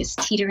your life is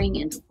teetering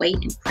and the weight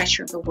and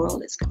pressure of the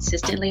world is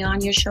consistently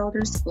on your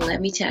shoulders? Well, let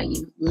me tell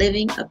you,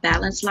 living a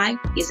balanced life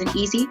isn't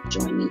easy.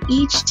 Join me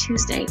each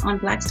Tuesday on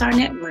Black Star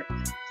Network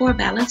for A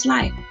Balanced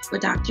Life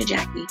with Dr.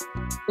 Jackie.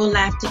 We'll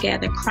laugh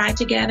together, cry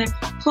together,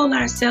 pull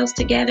ourselves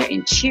together,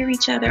 and cheer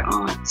each other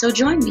on. So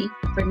join me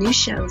for new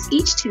shows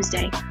each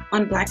Tuesday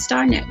on Black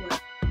Star Network,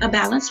 A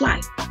Balanced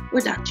Life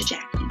with Dr.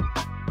 Jackie.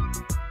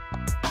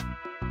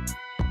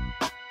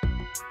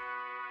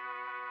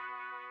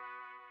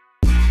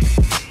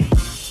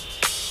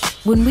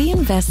 When we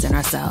invest in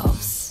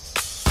ourselves,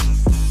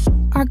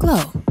 our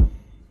glow,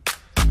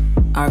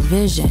 our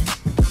vision,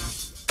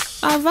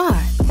 our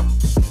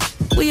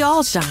vibe, we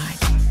all shine.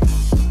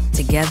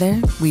 Together,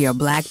 we are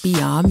Black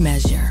beyond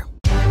measure.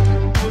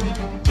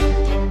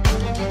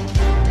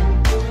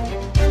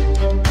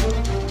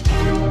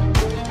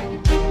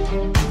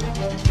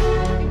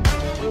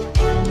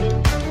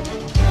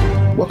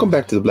 Welcome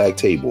back to the Black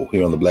Table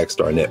here on the Black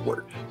Star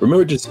Network.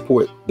 Remember to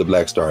support the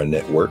Black Star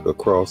Network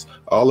across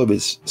all of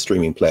its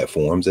streaming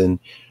platforms, and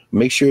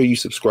make sure you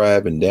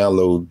subscribe and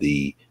download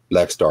the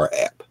Black Star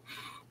app.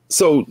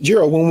 So,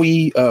 Gerald, when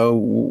we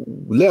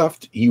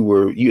left,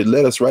 you had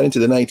led us right into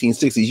the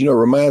 1960s. You know, it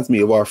reminds me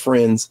of our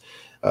friends,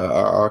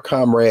 our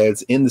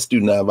comrades in the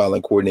Student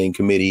Nonviolent Coordinating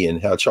Committee,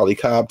 and how Charlie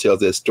Cobb tells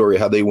that story,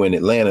 how they were in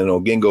Atlanta and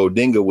Ogingo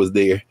Odinga was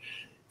there,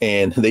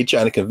 and they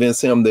trying to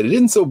convince him that it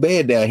isn't so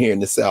bad down here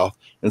in the South.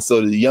 And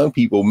so the young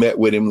people met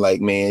with him like,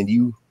 man,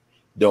 you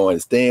don't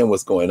understand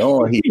what's going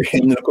on here.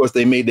 And then, of course,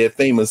 they made that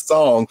famous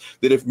song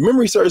that, if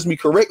memory serves me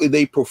correctly,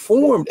 they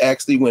performed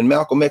actually when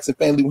Malcolm X and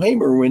Fannie Lou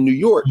Hamer were in New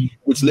York,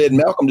 which led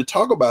Malcolm to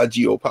talk about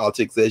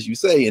geopolitics, as you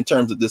say, in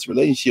terms of this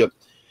relationship,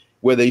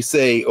 where they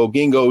say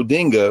Ogingo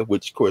Odinga,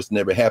 which, of course,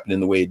 never happened in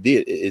the way it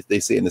did, as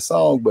they say in the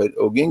song. But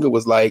Oginga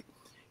was like,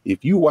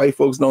 if you white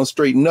folks don't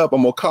straighten up,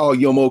 I'm going to call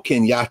Jomo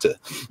Kenyatta.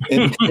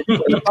 And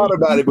I thought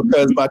about it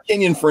because my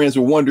Kenyan friends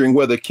were wondering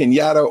whether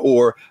Kenyatta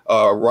or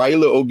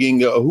Raila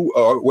Odinga,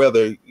 or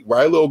whether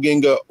Raila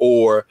Odinga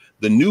or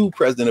the new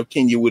president of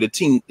Kenya would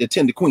attend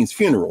the Queen's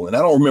funeral. And I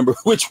don't remember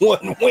which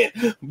one went.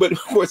 But,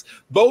 of course,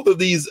 both of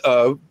these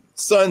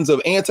sons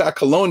of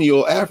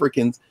anti-colonial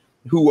Africans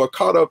who are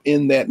caught up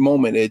in that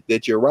moment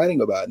that you're writing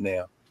about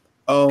now.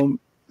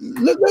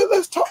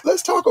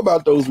 let's talk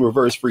about those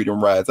reverse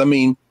freedom rides. I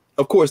mean,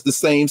 of course, the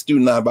same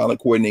Student Nonviolent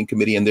Coordinating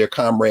Committee and their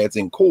comrades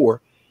in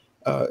Carr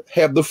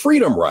have the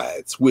freedom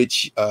rides,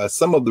 which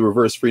some of the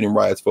reverse freedom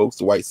rides folks,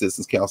 the White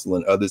Citizens Council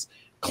and others,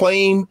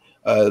 claim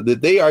that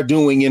they are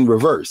doing in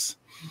reverse.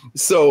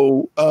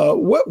 So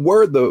what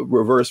were the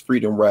reverse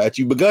freedom rides?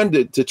 You've begun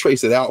to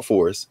trace it out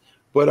for us,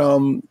 but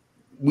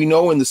we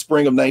know in the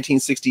spring of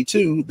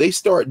 1962, they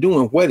start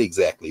doing what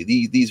exactly,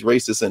 these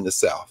racists in the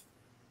South?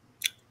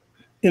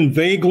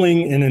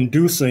 Inveigling and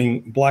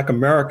inducing Black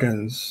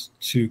Americans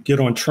to get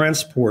on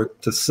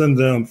transport to send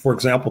them, for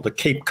example, to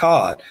Cape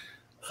Cod,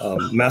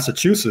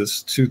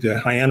 Massachusetts, to the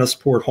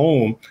Hyannisport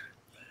home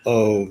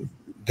of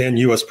then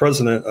U.S.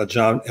 President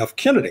John F.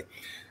 Kennedy.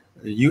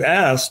 You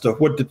asked,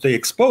 what did they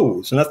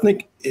expose? And I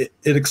think it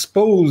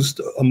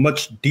exposed a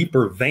much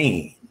deeper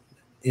vein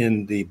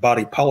in the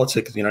body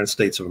politic of the United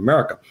States of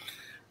America.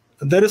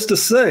 That is to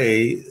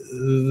say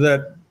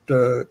that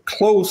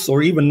close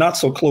or even not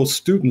so close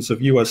students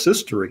of U.S.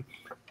 history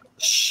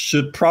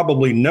should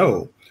probably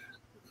know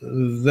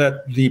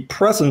that the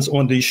presence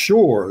on these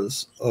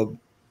shores of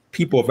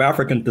people of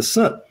African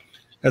descent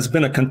has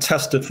been a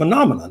contested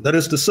phenomenon. That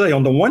is to say,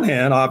 on the one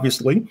hand,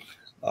 obviously,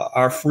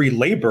 our free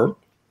labor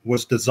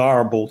was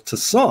desirable to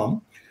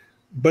some.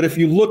 But if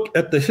you look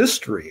at the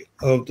history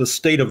of the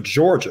state of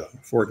Georgia,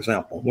 for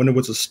example, when it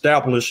was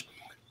established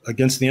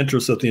against the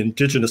interests of the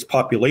indigenous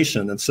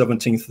population in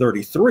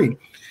 1733,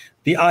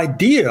 the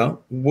idea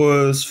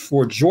was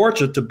for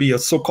Georgia to be a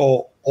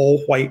so-called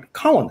all-white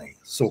colony,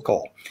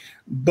 so-called.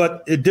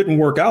 But it didn't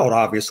work out,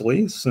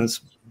 obviously, since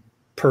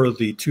per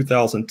the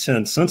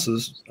 2010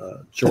 census,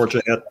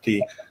 Georgia had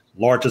the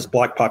largest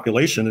Black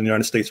population in the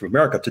United States of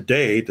America.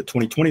 Today, the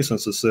 2020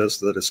 census says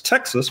that it's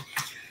Texas.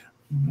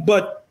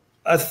 But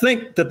I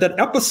think that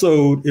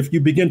episode, if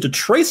you begin to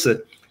trace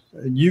it,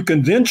 you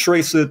can then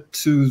trace it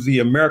to the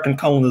American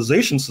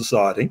Colonization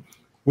Society,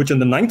 which in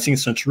the 19th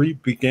century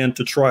began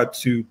to try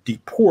to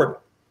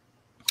deport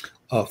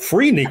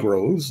free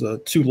Negroes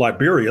to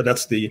Liberia.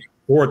 That's the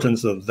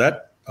origins of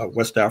that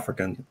West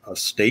African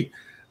state.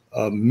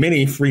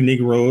 Many free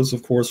Negroes,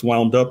 of course,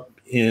 wound up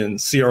in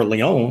Sierra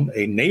Leone,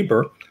 a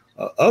neighbor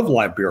of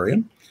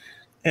Liberia.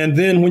 And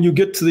then when you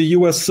get to the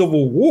U.S.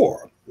 Civil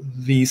War,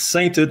 the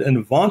sainted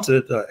and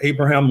vaunted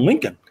Abraham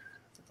Lincoln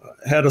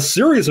had a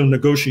series of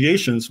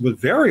negotiations with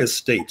various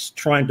states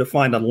trying to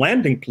find a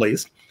landing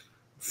place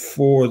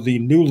for the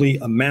newly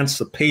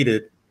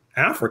emancipated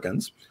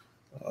Africans.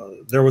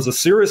 There was a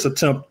serious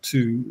attempt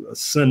to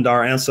send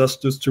our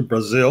ancestors to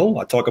Brazil.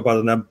 I talk about it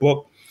in that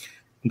book,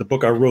 in the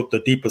book I wrote, The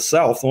Deepest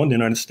South, on the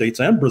United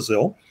States and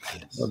Brazil.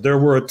 Yes. There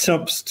were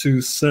attempts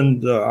to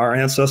send our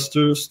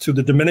ancestors to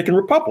the Dominican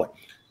Republic,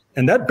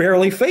 and that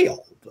barely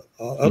failed.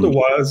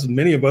 Otherwise,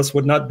 many of us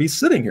would not be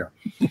sitting here.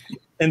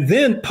 And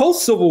then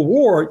post-Civil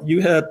War, you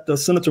had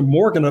Senator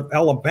Morgan of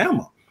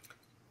Alabama,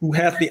 who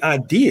had the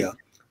idea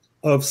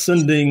of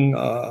sending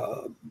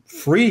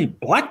free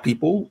Black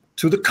people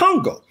to the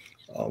Congo.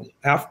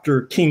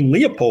 After King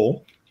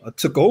Leopold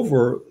took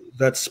over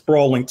that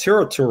sprawling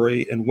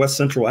territory in West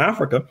Central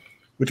Africa,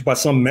 which by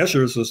some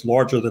measures is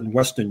larger than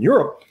Western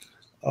Europe,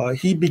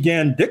 he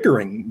began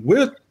dickering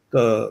with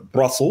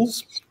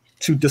Brussels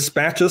to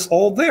dispatch us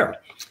all there.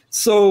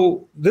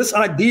 So this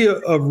idea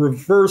of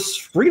reverse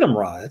freedom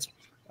rides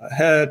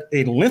had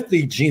a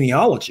lengthy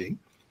genealogy,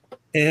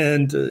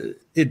 and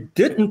it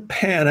didn't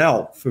pan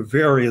out for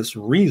various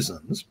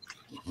reasons,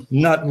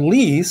 not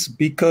least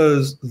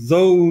because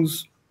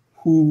those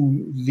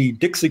who the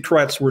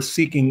Dixiecrats were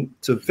seeking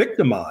to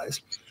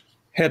victimize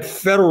had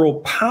federal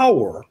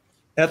power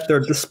at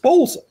their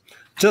disposal.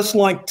 Just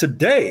like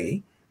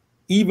today,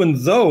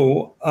 even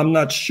though I'm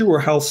not sure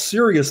how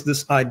serious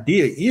this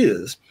idea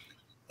is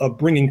of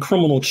bringing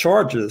criminal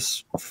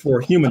charges for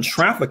human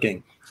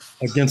trafficking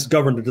against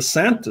Governor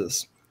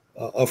DeSantis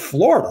of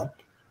Florida,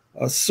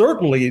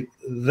 certainly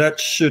that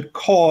should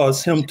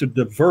cause him to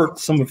divert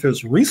some of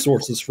his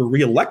resources for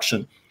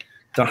re-election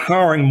to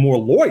hiring more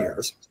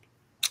lawyers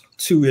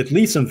to at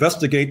least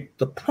investigate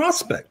the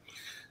prospect.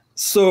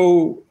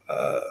 So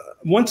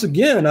once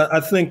again, I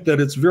think that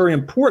it's very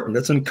important,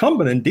 it's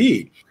incumbent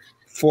indeed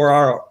for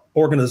our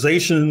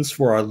organizations,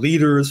 for our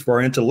leaders, for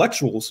our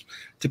intellectuals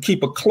to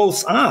keep a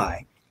close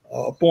eye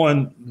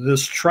upon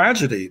this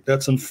tragedy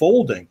that's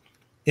unfolding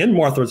in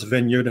Martha's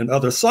Vineyard and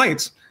other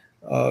sites,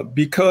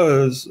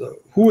 because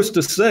who is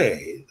to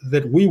say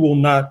that we will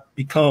not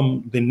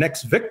become the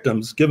next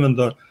victims, given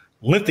the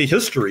lengthy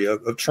history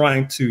of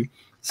trying to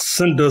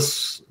send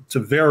us to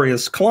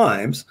various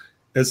climes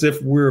as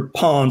if we're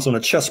pawns on a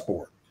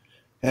chessboard.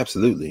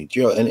 Absolutely,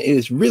 Gerald, and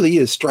it really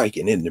is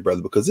striking, isn't it,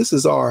 brother? Because this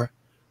is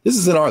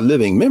in our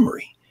living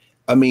memory.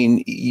 I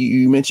mean,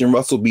 you mentioned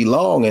Russell B.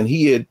 Long, and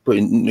he had,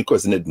 of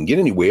course, it didn't get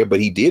anywhere, but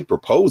he did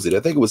propose it. I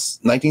think it was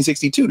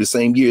 1962, the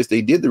same year as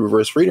they did the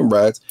reverse freedom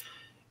rides.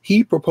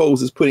 he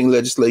proposes putting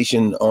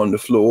legislation on the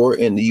floor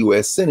in the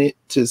U.S. Senate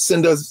to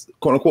send us,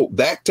 quote unquote,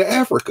 back to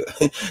Africa.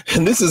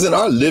 And this is in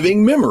our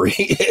living memory.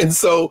 And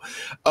so,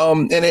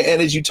 and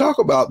as you talk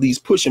about these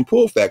push and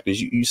pull factors,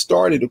 you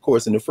started, of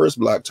course, in the first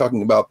block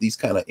talking about these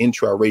kind of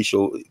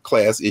intra-racial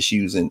class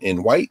issues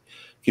in white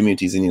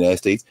communities in the United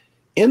States.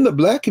 In the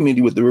Black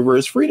community with the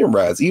reverse freedom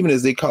rides, even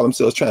as they call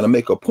themselves trying to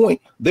make a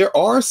point, there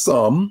are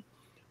some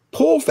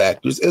pull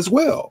factors as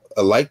well,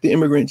 like the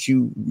immigrants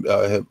you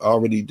have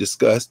already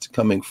discussed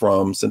coming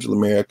from Central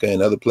America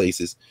and other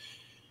places.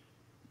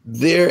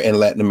 There in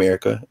Latin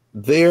America,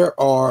 there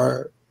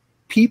are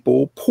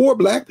people, poor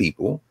Black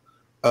people,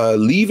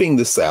 leaving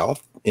the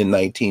South in the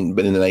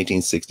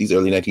 1960s,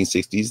 early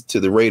 1960s, to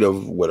the rate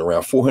of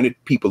around 400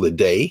 people a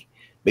day,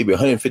 maybe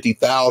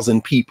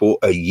 150,000 people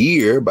a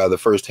year by the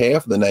first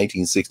half of the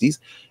 1960s.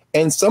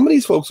 And some of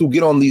these folks who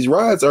get on these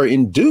rides are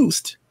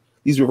induced.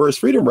 These reverse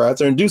freedom rides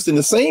are induced in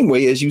the same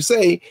way, as you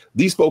say,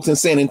 these folks in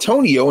San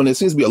Antonio, and there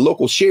seems to be a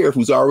local sheriff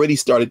who's already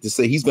started to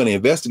say he's going to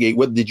investigate.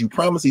 What did you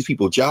promise these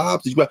people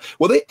jobs?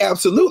 Well, they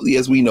absolutely,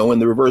 as we know, in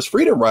the reverse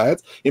freedom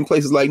rides in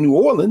places like New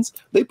Orleans,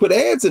 they put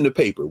ads in the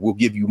paper. We'll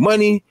give you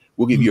money.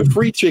 We'll give you a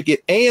free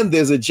ticket. And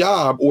there's a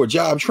job or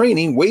job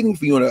training waiting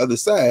for you on the other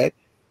side,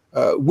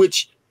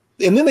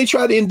 and then they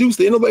try to induce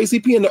the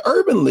NAACP and the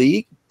Urban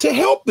League to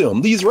help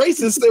them. These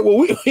racists say,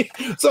 well,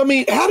 so I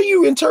mean, how do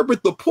you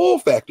interpret the pull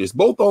factors,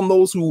 both on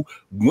those who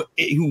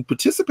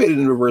participated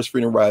in the reverse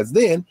freedom rides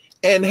then,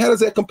 and how does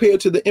that compare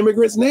to the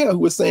immigrants now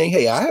who are saying,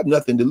 hey, I have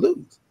nothing to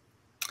lose?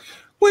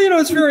 Well,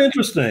 it's very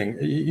interesting.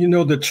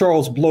 That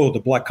Charles Blow, the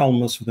Black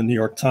columnist for the New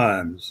York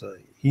Times,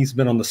 he's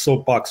been on the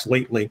soapbox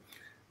lately,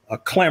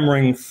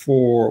 clamoring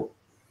for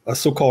a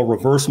so-called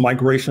reverse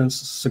migrations,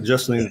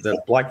 suggesting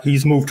that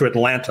he's moved to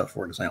Atlanta,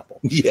 for example.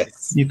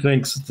 Yes. He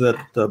thinks that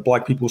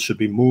Black people should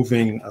be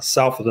moving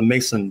south of the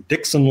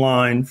Mason-Dixon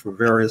line for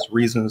various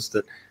reasons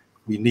that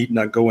we need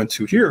not go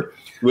into here.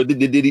 Well,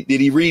 did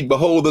he read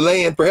Behold the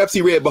Land? Perhaps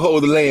he read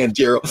Behold the Land,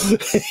 Gerald.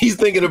 He's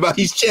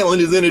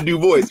channeling his inner Du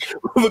Bois.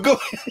 But go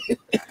ahead.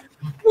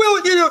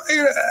 Well,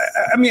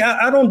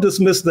 I don't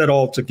dismiss that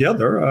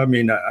altogether.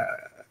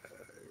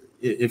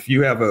 If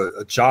you have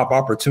a job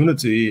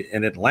opportunity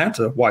in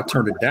Atlanta, why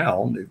turn it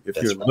down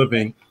if you're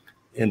living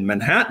in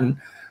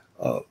Manhattan?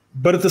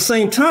 But at the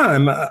same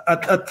time,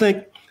 I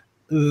think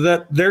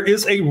that there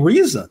is a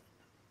reason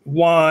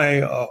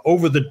why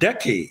over the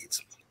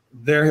decades,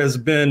 there has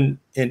been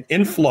an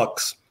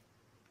influx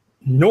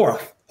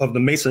north of the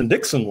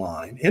Mason-Dixon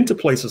line into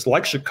places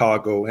like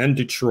Chicago and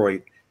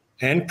Detroit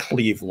and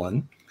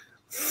Cleveland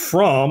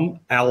from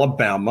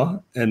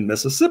Alabama and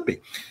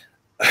Mississippi.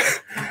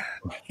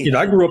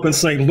 I grew up in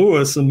St.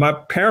 Louis, and my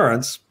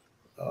parents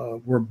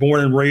were born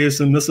and raised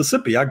in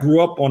Mississippi. I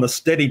grew up on a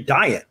steady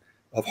diet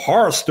of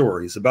horror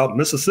stories about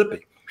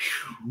Mississippi.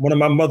 One of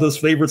my mother's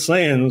favorite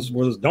sayings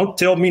was, "Don't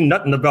tell me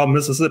nothing about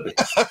Mississippi."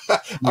 I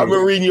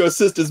remember reading your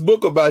sister's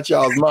book about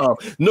y'all's mom.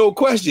 No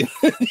question.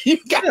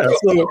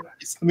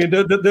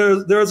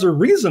 There's a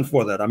reason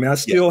for that. I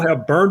still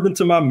have burned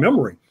into my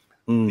memory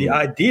the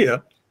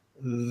idea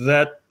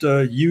that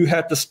you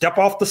had to step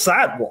off the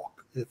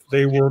sidewalk if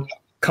they were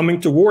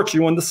coming towards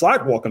you on the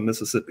sidewalk in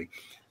Mississippi,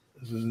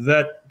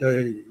 that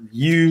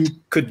you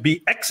could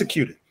be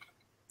executed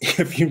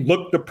if you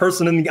looked the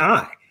person in the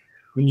eye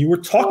when you were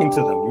talking to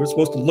them. You were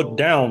supposed to look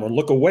down or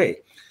look away.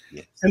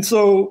 Yes. And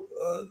so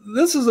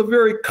this is a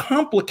very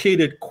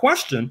complicated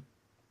question.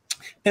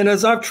 And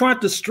as I've tried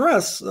to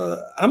stress,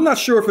 I'm not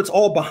sure if it's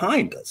all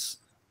behind us.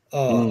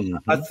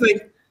 I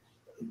think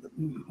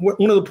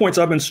one of the points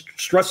I've been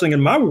stressing in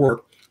my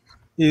work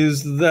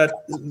is that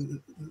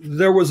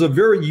there was a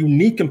very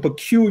unique and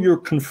peculiar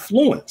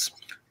confluence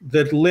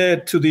that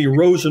led to the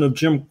erosion of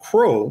Jim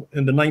Crow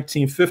in the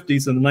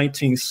 1950s and the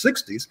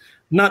 1960s,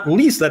 not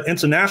least that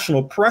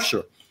international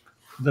pressure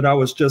that I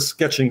was just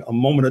sketching a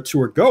moment or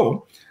two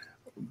ago.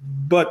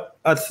 But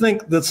I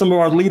think that some of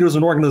our leaders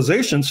and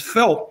organizations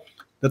felt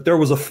that there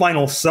was a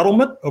final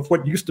settlement of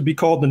what used to be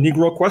called the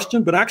Negro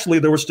question, but actually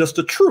there was just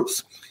a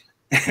truce.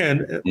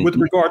 And with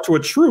regard to a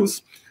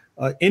truce,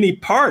 any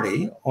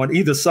party on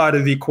either side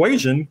of the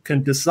equation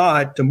can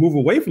decide to move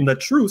away from that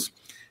truce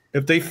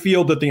if they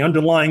feel that the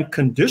underlying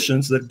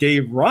conditions that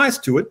gave rise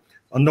to it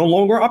are no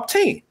longer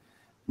obtained.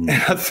 And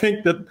I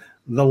think that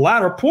the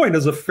latter point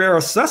is a fair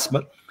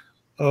assessment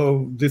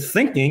of the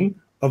thinking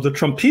of the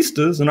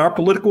Trumpistas and our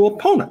political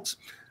opponents.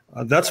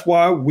 That's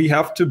why we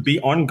have to be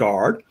on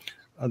guard.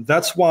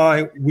 That's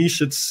why we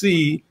should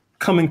see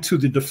coming to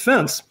the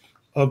defense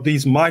of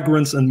these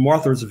migrants in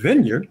Martha's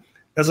Vineyard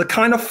as a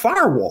kind of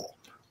firewall.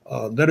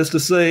 That is to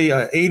say,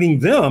 aiding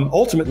them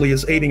ultimately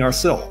is aiding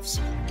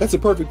ourselves. That's a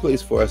perfect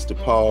place for us to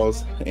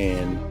pause,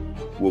 and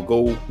we'll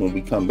go when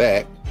we come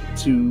back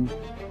to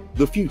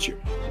the future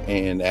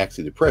and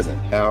actually the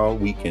present, how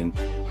we can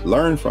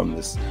learn from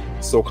this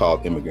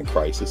so-called immigrant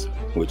crisis,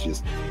 which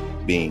is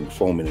being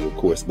fomented, of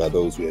course, by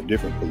those who have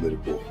different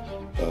political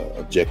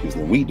objectives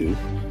than we do,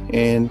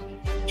 and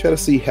try to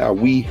see how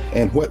we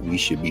and what we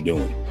should be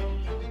doing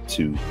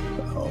to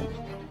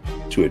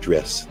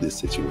address this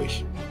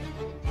situation.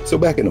 So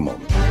back in a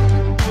moment.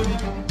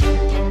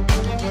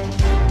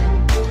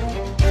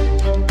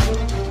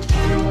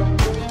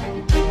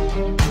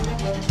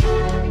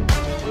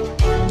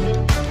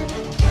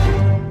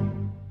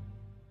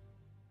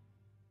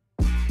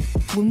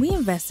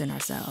 invest in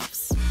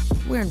ourselves,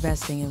 we're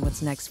investing in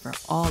what's next for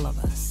all of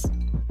us.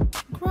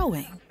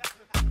 Growing,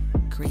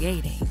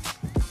 creating,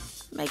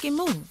 making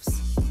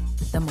moves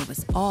that move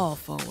us all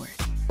forward.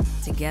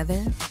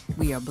 Together,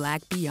 we are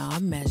Black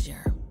beyond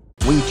measure.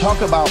 When you talk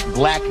about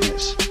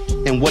blackness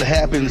and what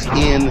happens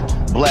in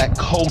Black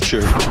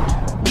culture,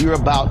 we're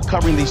about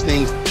covering these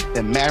things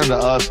that matter to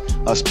us,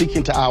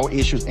 speaking to our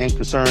issues and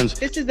concerns.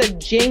 This is a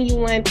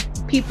genuine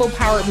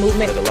people-powered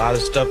movement. There's a lot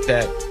of stuff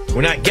that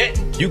we're not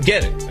getting. You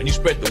get it, and you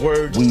spread the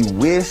word. We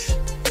wish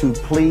to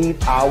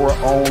plead our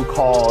own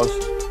cause.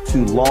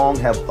 Too long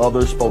have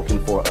others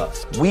spoken for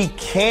us. We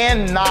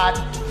cannot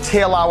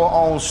tell our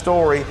own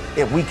story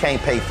if we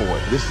can't pay for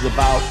it. This is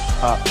about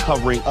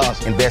covering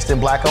us. Invest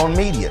in Black-owned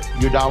media.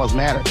 Your dollars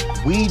matter.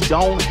 We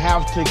don't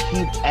have to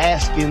keep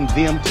asking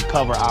them to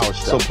cover our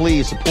stuff. So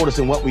please support us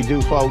in what we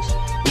do, folks.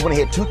 We want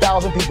to hit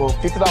 2,000 people,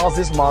 $50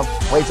 this month,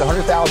 raise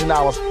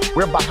 $100,000.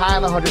 We're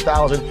behind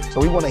 100,000, so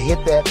we want to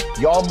hit that.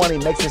 Y'all money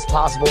makes this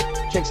possible.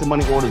 Checks and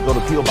money orders go to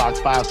P.O. Box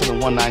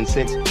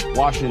 57196,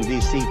 Washington,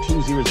 D.C.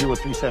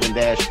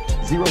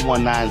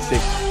 20037-0196.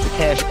 The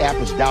Cash App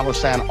is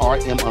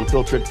 $RM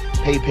Unfiltered.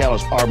 PayPal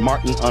is R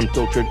Martin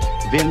Unfiltered.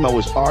 Venmo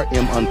is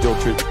RM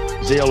Unfiltered.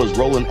 Zelle is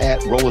Roland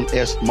at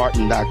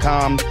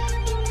RolandSMartin.com.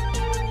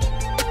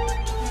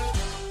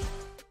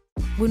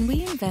 When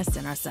we invest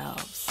in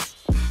ourselves,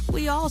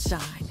 we all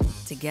shine.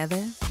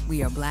 Together,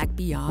 we are Black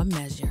beyond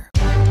measure.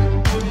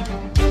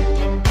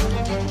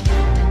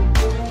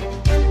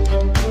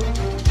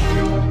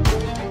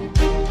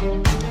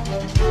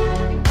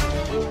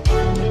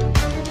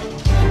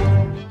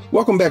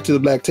 Welcome back to the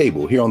Black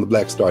Table here on the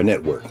Black Star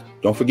Network.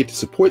 Don't forget to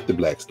support the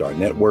Black Star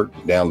Network,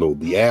 download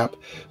the app,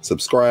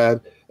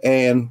 subscribe,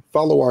 and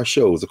follow our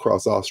shows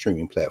across all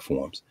streaming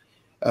platforms.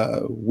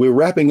 We're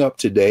wrapping up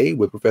today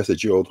with Professor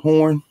Gerald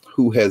Horne,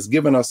 who has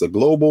given us a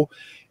global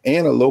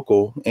and a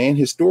local and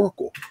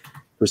historical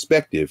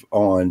perspective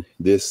on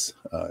this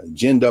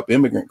ginned up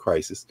immigrant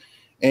crisis.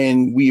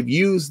 And we've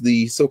used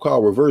the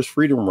so-called reverse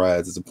freedom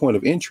rides as a point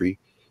of entry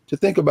to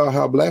think about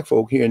how Black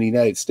folk here in the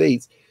United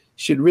States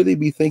should really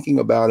be thinking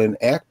about and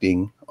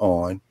acting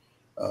on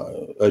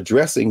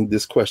addressing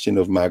this question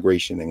of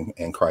migration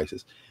and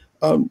crisis.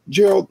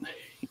 Gerald,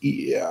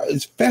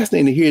 it's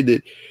fascinating to hear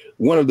that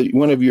one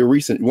of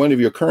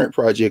your current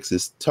projects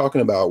is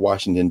talking about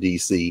Washington,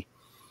 D.C.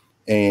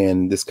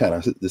 and this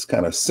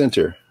kind of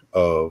center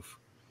of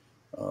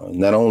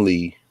not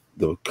only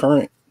the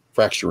current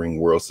fracturing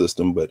world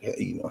system, but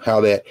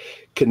how that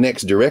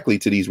connects directly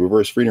to these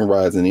reverse freedom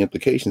rides and the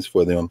implications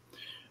for them.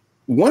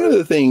 One of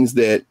the things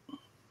that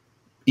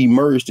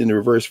emerged in the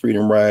reverse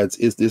freedom rides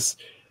is this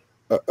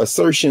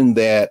assertion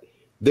that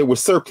there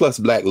was surplus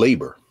Black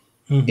labor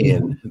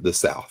in the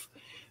South.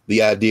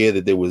 The idea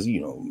that there was,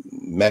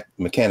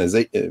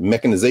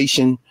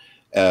 mechanization,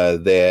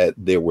 that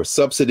there were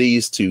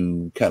subsidies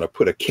to kind of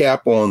put a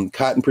cap on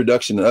cotton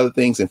production and other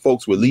things, and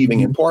folks were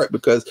leaving in part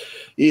because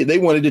they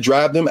wanted to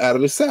drive them out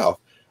of the South.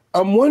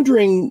 I'm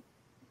wondering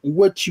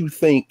what you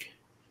think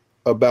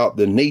about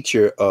the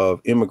nature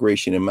of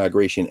immigration and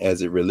migration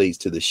as it relates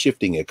to the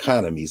shifting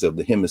economies of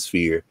the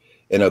hemisphere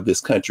and of this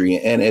country.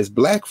 And as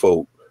Black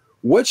folk,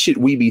 what should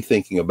we be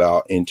thinking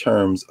about in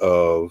terms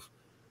of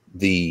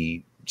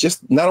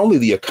just not only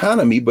the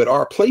economy, but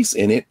our place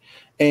in it?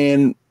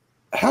 And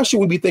how should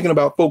we be thinking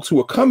about folks who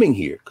are coming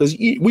here? Because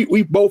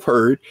we both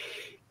heard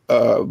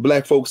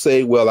Black folks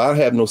say, well, I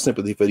have no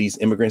sympathy for these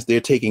immigrants.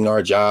 They're taking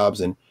our jobs.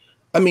 And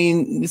I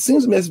mean, it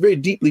seems to me that's very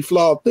deeply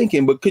flawed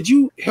thinking, but could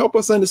you help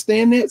us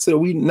understand that so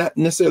we're not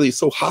necessarily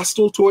so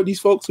hostile toward these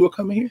folks who are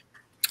coming here?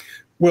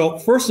 Well,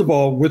 first of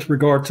all, with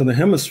regard to the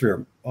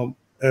hemisphere,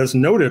 as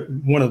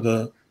noted, one of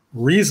the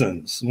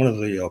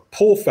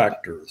pull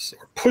factors,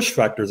 or push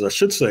factors, I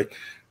should say,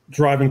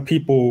 driving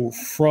people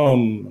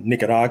from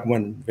Nicaragua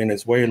and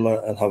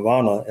Venezuela and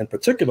Havana in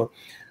particular,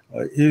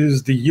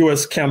 is the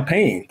U.S.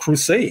 campaign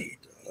crusade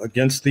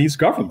against these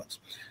governments.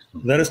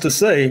 That is to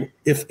say,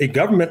 if a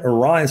government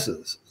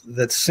arises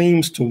that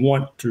seems to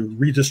want to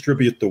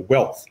redistribute the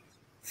wealth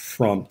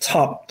from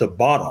top to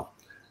bottom,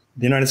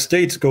 the United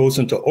States goes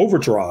into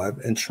overdrive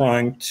in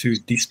trying to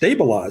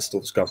destabilize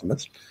those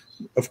governments.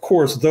 Of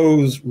course,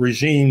 those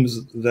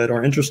regimes that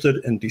are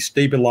interested in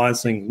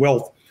destabilizing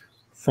wealth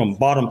from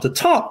bottom to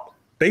top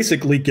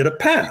basically get a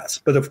pass.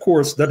 But of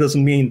course, that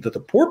doesn't mean that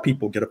the poor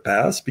people get a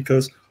pass,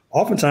 because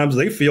oftentimes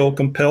they feel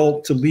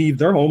compelled to leave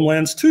their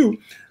homelands too,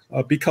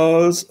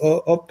 because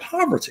of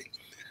poverty.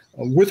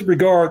 With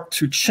regard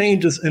to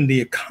changes in the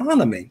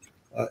economy,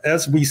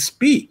 as we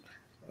speak,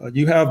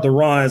 you have the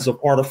rise of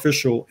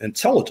artificial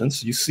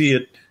intelligence. You see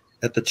it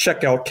at the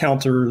checkout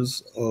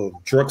counters of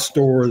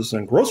drugstores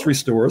and grocery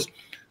stores,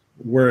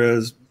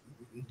 whereas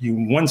you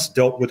once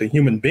dealt with a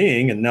human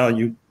being and now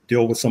you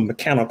deal with some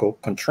mechanical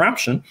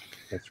contraption.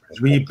 That's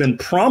right. We've been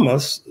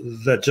promised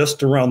that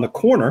just around the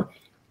corner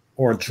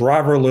are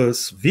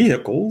driverless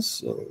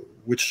vehicles,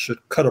 which should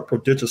cut a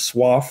prodigious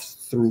swath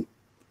through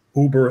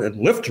Uber and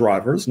Lyft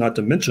drivers, not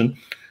to mention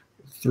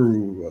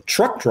through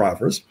truck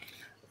drivers.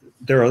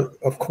 There are,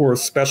 of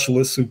course,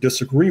 specialists who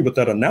disagree with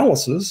that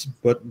analysis,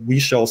 but we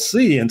shall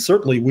see. And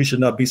certainly we should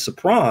not be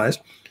surprised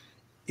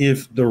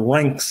if the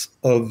ranks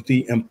of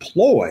the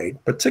employed,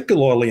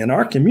 particularly in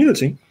our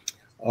community,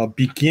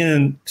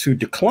 begin to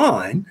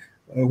decline,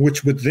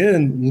 which would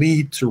then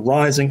lead to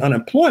rising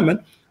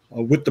unemployment,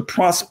 with the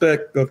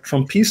prospect of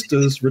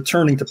Trumpistas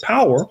returning to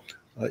power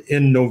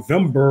in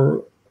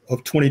November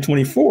of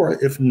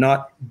 2024, if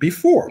not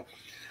before.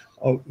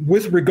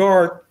 With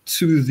regard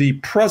to the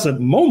present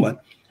moment,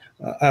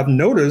 I've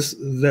noticed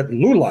that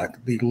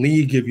LULAC, the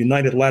League of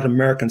United Latin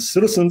American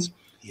Citizens,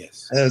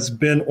 has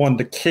been on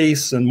the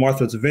case in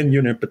Martha's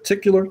Vineyard in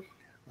particular.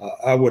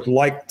 I would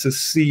like to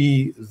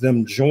see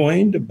them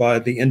joined by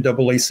the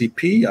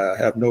NAACP. I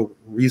have no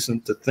reason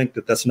to think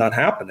that that's not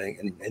happening.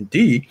 And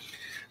indeed,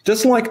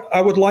 just like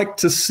I would like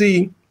to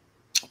see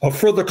a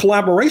further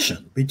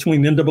collaboration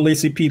between the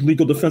NAACP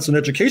Legal Defense and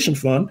Education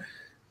Fund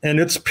and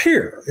its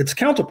peer, its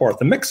counterpart,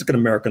 the Mexican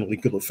American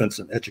Legal Defense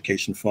and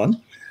Education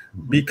Fund,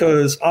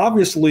 because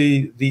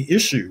obviously the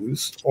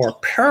issues are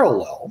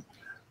parallel,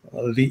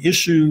 the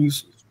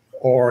issues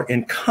are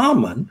in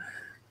common,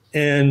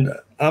 and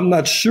I'm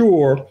not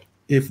sure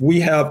if we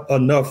have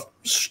enough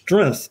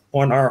strength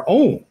on our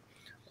own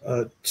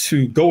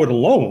to go it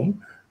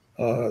alone.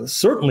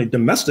 Certainly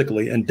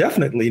domestically, and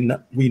definitely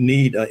we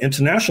need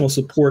international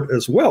support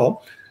as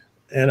well.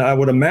 And I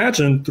would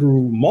imagine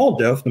through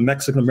MALDEF, the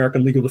Mexican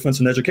American Legal Defense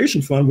and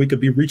Education Fund, we could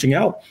be reaching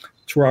out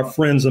to our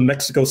friends in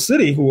Mexico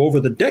City who over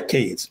the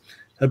decades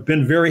have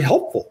been very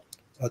helpful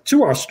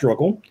to our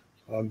struggle,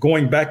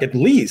 going back at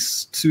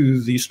least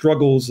to the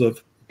struggles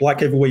of Black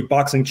heavyweight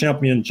boxing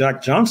champion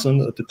Jack Johnson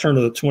at the turn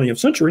of the 20th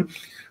century,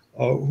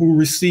 who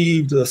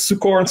received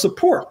succor and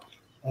support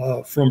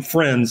from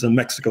friends in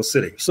Mexico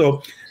City.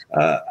 So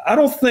I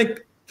don't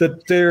think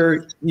that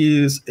there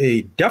is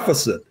a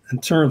deficit in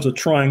terms of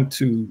trying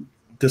to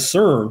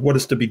discern what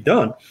is to be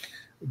done.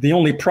 The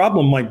only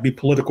problem might be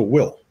political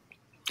will.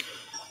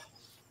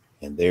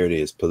 And there it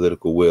is,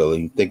 political will.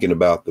 And thinking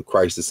about the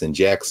crisis in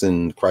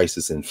Jackson,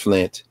 crisis in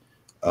Flint,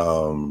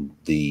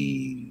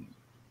 the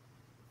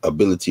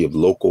ability of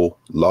local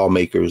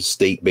lawmakers,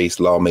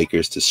 state-based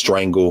lawmakers to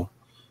strangle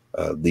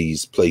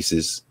these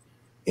places,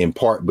 in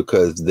part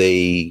because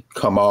they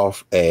come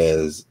off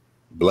as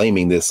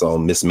blaming this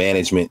on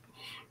mismanagement,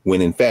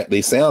 when in fact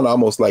they sound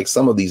almost like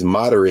some of these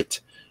moderate,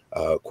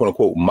 quote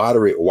unquote,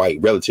 moderate white,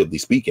 relatively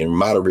speaking,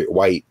 moderate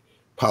white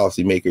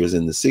policymakers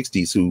in the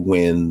 60s who,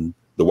 when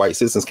the White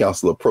Citizens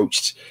Council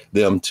approached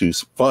them to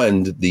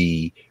fund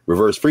the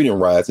reverse freedom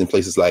rides in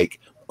places like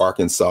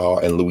Arkansas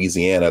and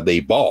Louisiana, they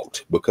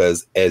balked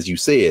because, as you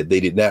said, they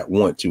did not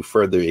want to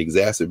further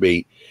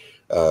exacerbate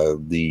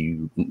the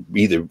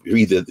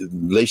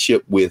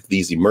relationship with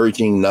these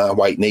emerging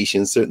non-white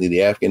nations, certainly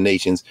the African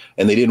nations,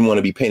 and they didn't want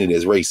to be painted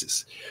as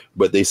racist.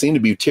 But they seem to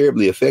be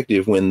terribly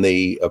effective when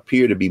they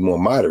appear to be more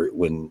moderate,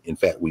 when in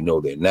fact we know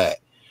they're not.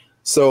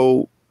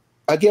 So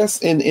I guess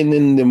in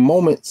the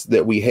moments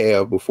that we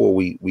have before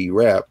we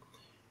wrap,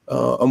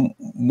 I'm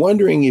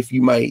wondering if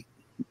you might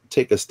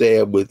take a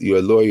stab with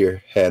your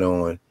lawyer hat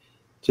on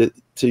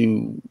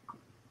to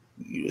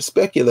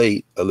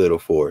speculate a little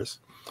for us.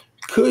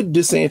 Could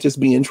DeSantis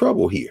be in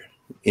trouble here,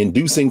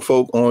 inducing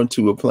folk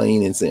onto a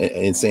plane in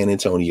San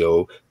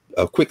Antonio,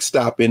 a quick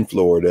stop in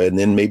Florida, and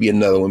then maybe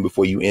another one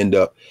before you end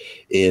up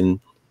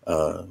in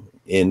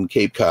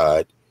Cape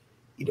Cod?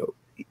 You know,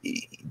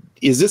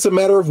 is this a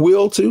matter of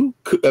will too?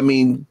 I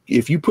mean,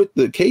 if you put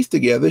the case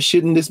together,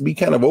 shouldn't this be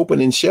kind of open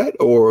and shut,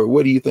 or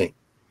what do you think?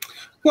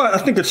 Well, I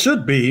think it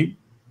should be,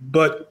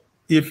 but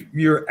if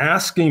you're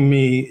asking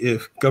me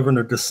if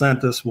Governor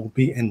DeSantis will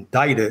be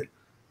indicted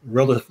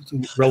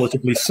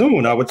relatively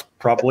soon, I would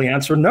probably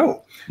answer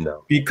no.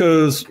 No.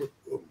 Because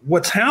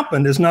what's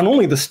happened is not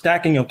only the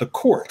stacking of the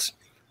courts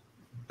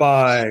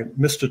by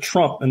Mr.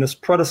 Trump and his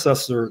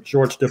predecessor,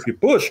 George W.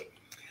 Bush,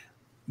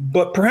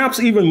 but perhaps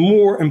even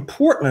more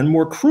important and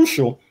more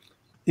crucial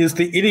is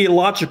the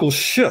ideological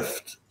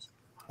shift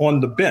on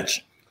the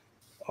bench,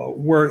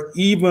 where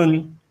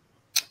even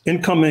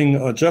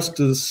incoming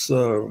Justice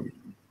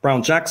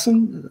Brown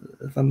Jackson,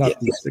 if I'm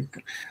not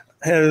mistaken,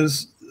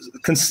 has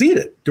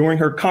conceded during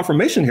her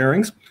confirmation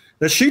hearings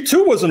that she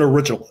too was an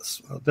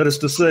originalist. That is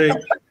to say,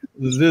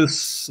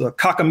 this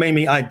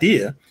cockamamie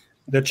idea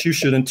that you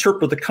should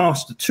interpret the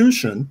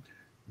Constitution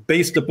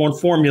based upon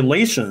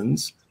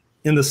formulations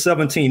in the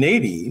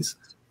 1780s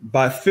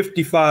by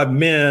 55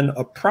 men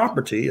of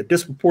property, a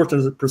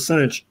disproportionate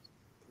percentage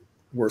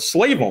were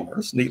slave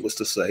owners, needless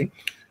to say.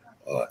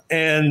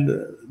 And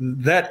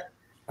that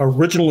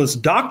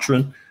originalist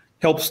doctrine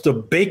helps to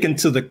bake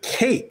into the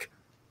cake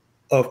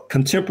of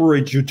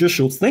contemporary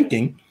judicial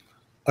thinking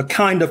a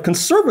kind of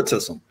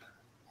conservatism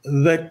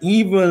that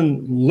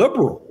even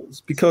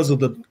liberals, because of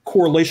the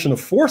correlation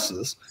of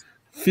forces,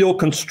 feel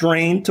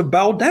constrained to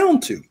bow down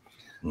to.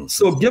 Mm-hmm.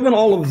 So given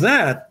all of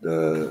that,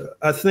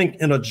 I think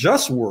in a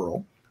just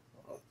world,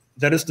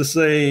 that is to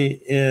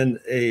say in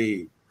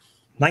a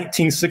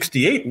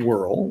 1968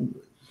 world,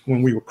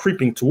 when we were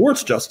creeping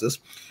towards justice,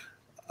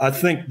 I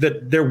think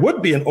that there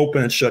would be an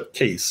open and shut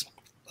case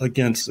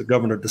against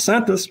Governor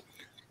DeSantis.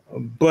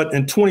 But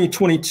in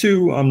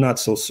 2022, I'm not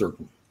so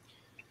certain.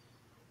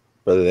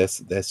 Brother,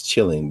 that's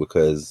chilling,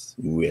 because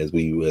as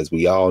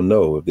we all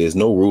know, if there's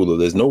no rule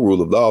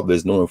of law,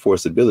 there's no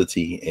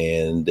enforceability,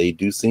 and they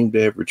do seem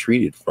to have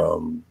retreated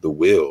from the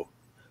will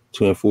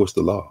to enforce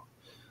the law.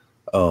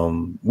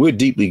 We're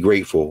deeply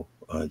grateful,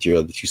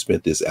 Gerald, that you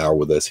spent this hour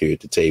with us here at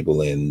the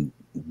table, and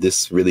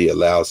this really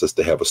allows us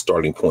to have a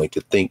starting point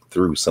to think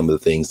through some of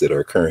the things that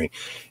are occurring,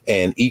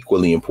 and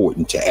equally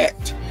important to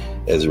act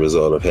as a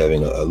result of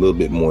having a little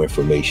bit more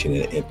information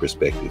and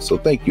perspective. So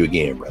thank you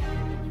again, brother.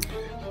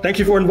 Thank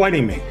you for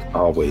inviting me.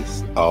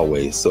 Always,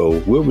 always. So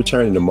we'll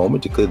return in a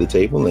moment to clear the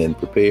table and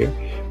prepare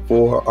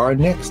for our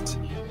next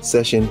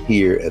session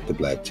here at the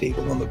Black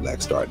Table on the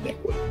Black Star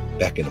Network.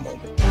 Back in a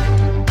moment.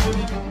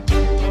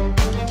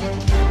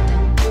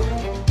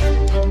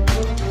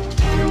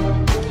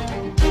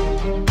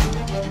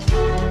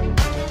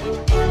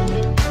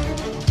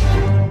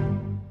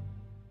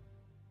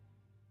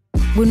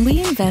 When we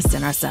invest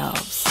in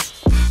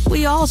ourselves,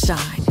 we all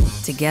shine.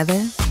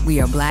 Together, we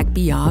are Black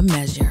beyond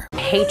measure.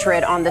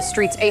 Hatred on the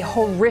streets, a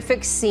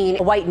horrific scene,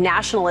 a white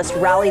nationalist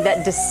rally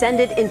that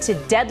descended into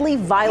deadly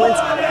violence.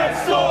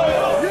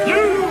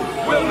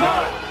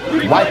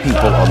 White people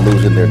are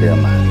losing their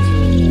damn minds.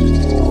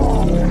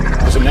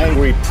 As an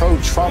angry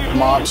pro-Trump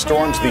mob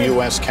storms the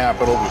U.S.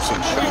 Capitol, we've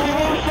seen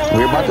shootings.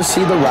 We're about to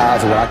see the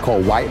rise of what I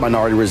call white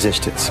minority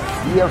resistance.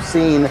 We have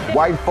seen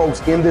white folks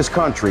in this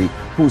country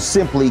who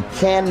simply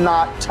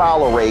cannot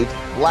tolerate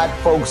black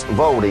folks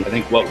voting. I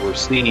think what we're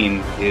seeing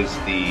is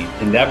the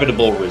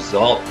inevitable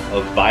result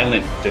of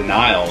violent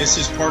denial. This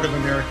is part of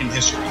American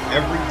history.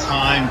 Every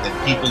time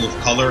that people of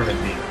color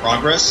have made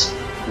progress,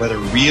 whether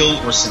real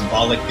or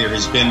symbolic, there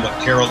has been what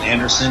Carol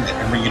Anderson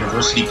at Emory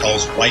University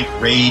calls white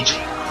rage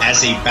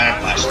as a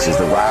backlash. This is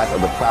the rise of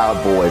the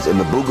Proud Boys and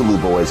the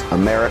Boogaloo Boys.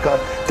 America,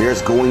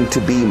 there's going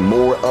to be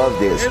more of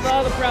this. Here's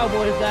all the Proud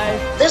Boys, guys.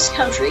 This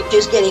country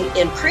is getting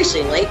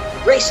increasingly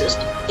racist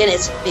in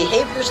its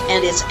behaviors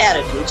and its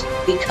attitudes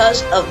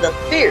because of the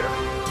fear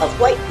of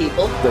white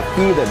people. The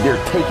fear that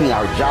they're taking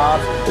our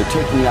jobs, they're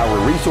taking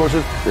our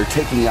resources, they're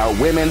taking our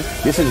women.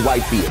 This is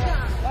white fear.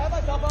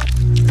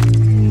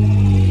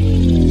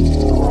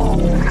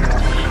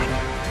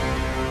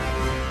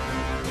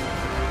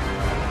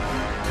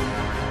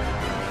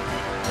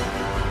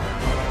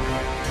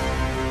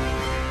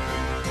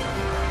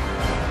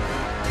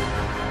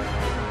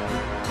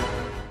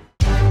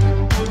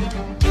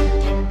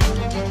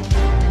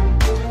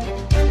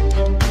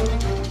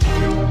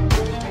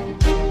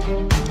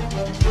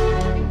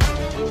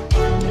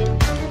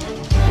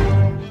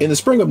 In the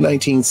spring of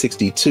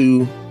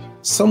 1962,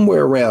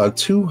 somewhere around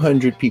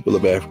 200 people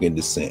of African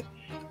descent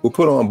were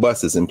put on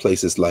buses in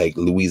places like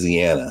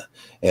Louisiana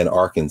and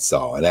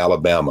Arkansas and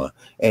Alabama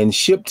and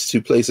shipped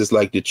to places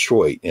like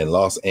Detroit and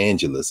Los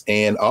Angeles,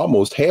 and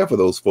almost half of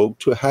those folk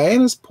to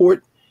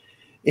Hyannisport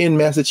in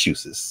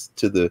Massachusetts,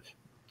 to the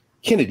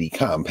Kennedy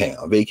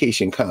compound,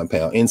 vacation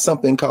compound, in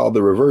something called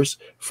the Reverse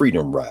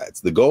Freedom Rides.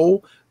 The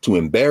goal, to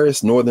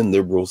embarrass Northern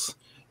liberals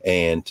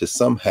and to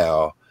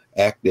somehow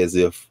act as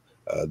if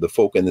the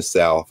folk in the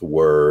South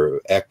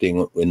were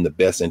acting in the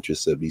best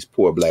interests of these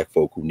poor black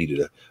folk who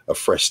needed a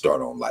fresh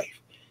start on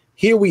life.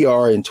 Here we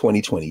are in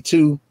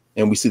 2022,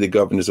 and we see the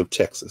governors of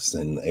Texas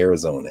and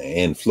Arizona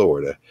and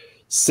Florida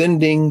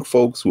sending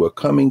folks who are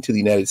coming to the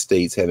United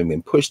States, having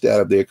been pushed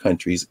out of their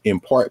countries, in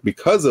part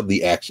because of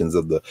the actions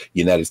of the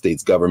United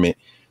States government,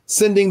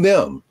 sending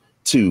them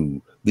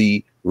to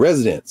the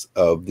residence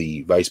of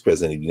the Vice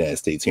President of the United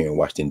States here in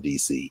Washington,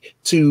 D.C.,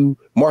 to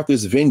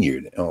Martha's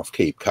Vineyard off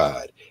Cape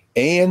Cod.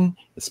 And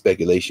the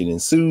speculation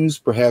ensues,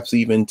 perhaps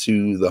even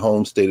to the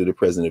home state of the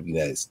President of the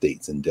United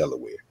States in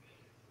Delaware.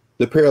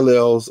 The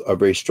parallels are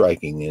very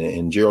striking,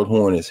 and Gerald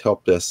Horne has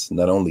helped us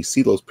not only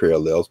see those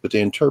parallels, but to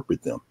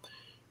interpret them.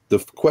 The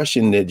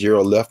question that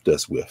Gerald left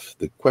us with,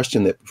 the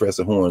question that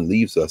Professor Horne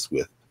leaves us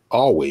with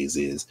always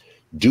is,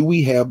 do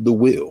we have the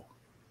will?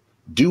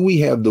 Do we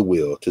have the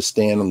will to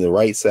stand on the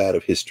right side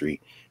of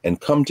history and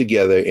come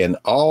together in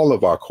all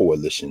of our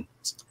coalitions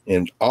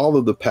and all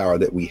of the power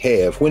that we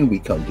have when we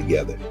come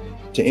together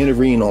to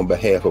intervene on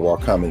behalf of our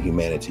common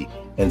humanity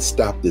and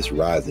stop this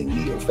rising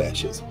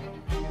neo-fascism?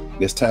 I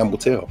guess time will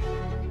tell.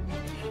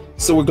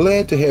 So we're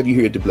glad to have you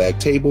here at the Black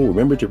Table.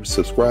 Remember to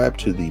subscribe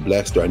to the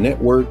Black Star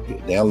Network,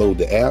 download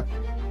the app,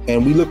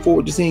 and we look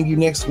forward to seeing you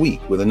next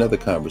week with another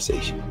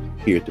conversation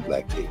here at the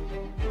Black Table.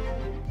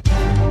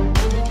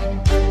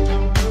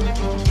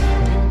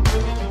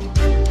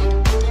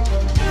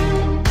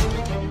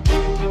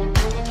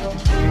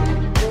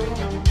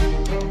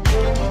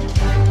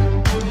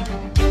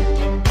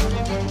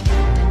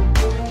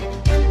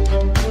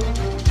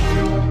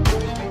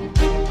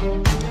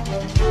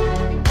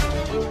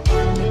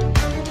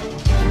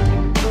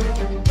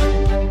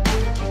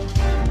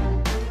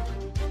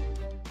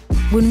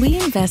 When we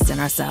invest in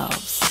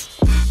ourselves,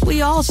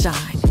 we all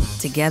shine.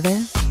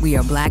 Together, we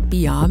are Black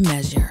beyond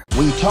measure.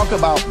 When you talk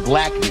about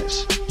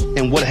blackness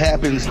and what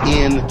happens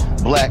in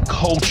black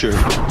culture,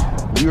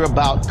 we're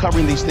about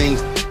covering these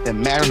things that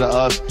matter to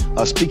us,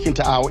 speaking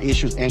to our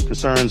issues and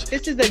concerns.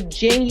 This is a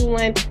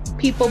genuine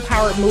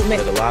people-powered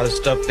movement. There's a lot of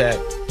stuff that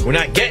we're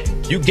not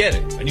getting. You get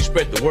it, and you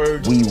spread the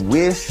word. We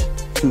wish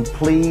to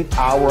plead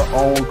our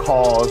own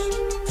cause.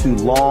 Too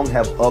long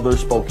have others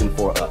spoken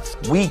for us.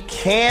 We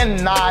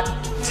cannot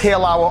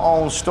tell our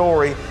own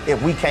story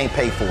if we can't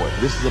pay for it.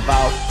 This is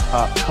about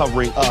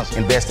covering us.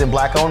 Invest in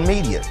black-owned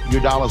media.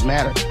 Your dollars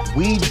matter.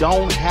 We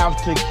don't have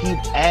to keep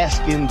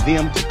asking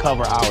them to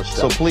cover our stuff.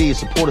 So please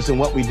support us in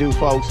what we do,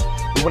 folks.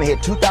 We want to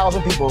hit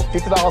 2,000 people,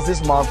 $50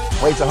 this month,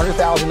 raise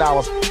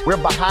 $100,000. We're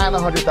behind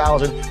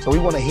 100,000, so we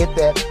want to hit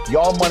that.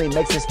 Y'all money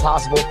makes this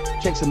possible.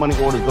 Checks and money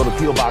orders go to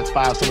P.O. Box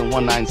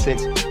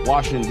 57196,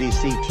 Washington,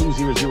 D.C.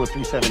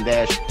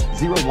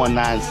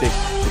 20037-0196.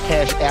 The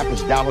Cash App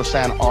is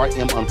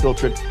 $RM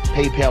Unfiltered.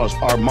 PayPal is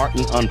R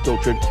Martin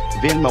Unfiltered.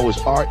 Venmo is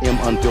RM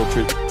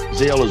Unfiltered.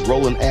 Zelle is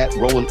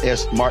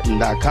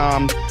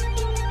rolling@RolandSMartin.com.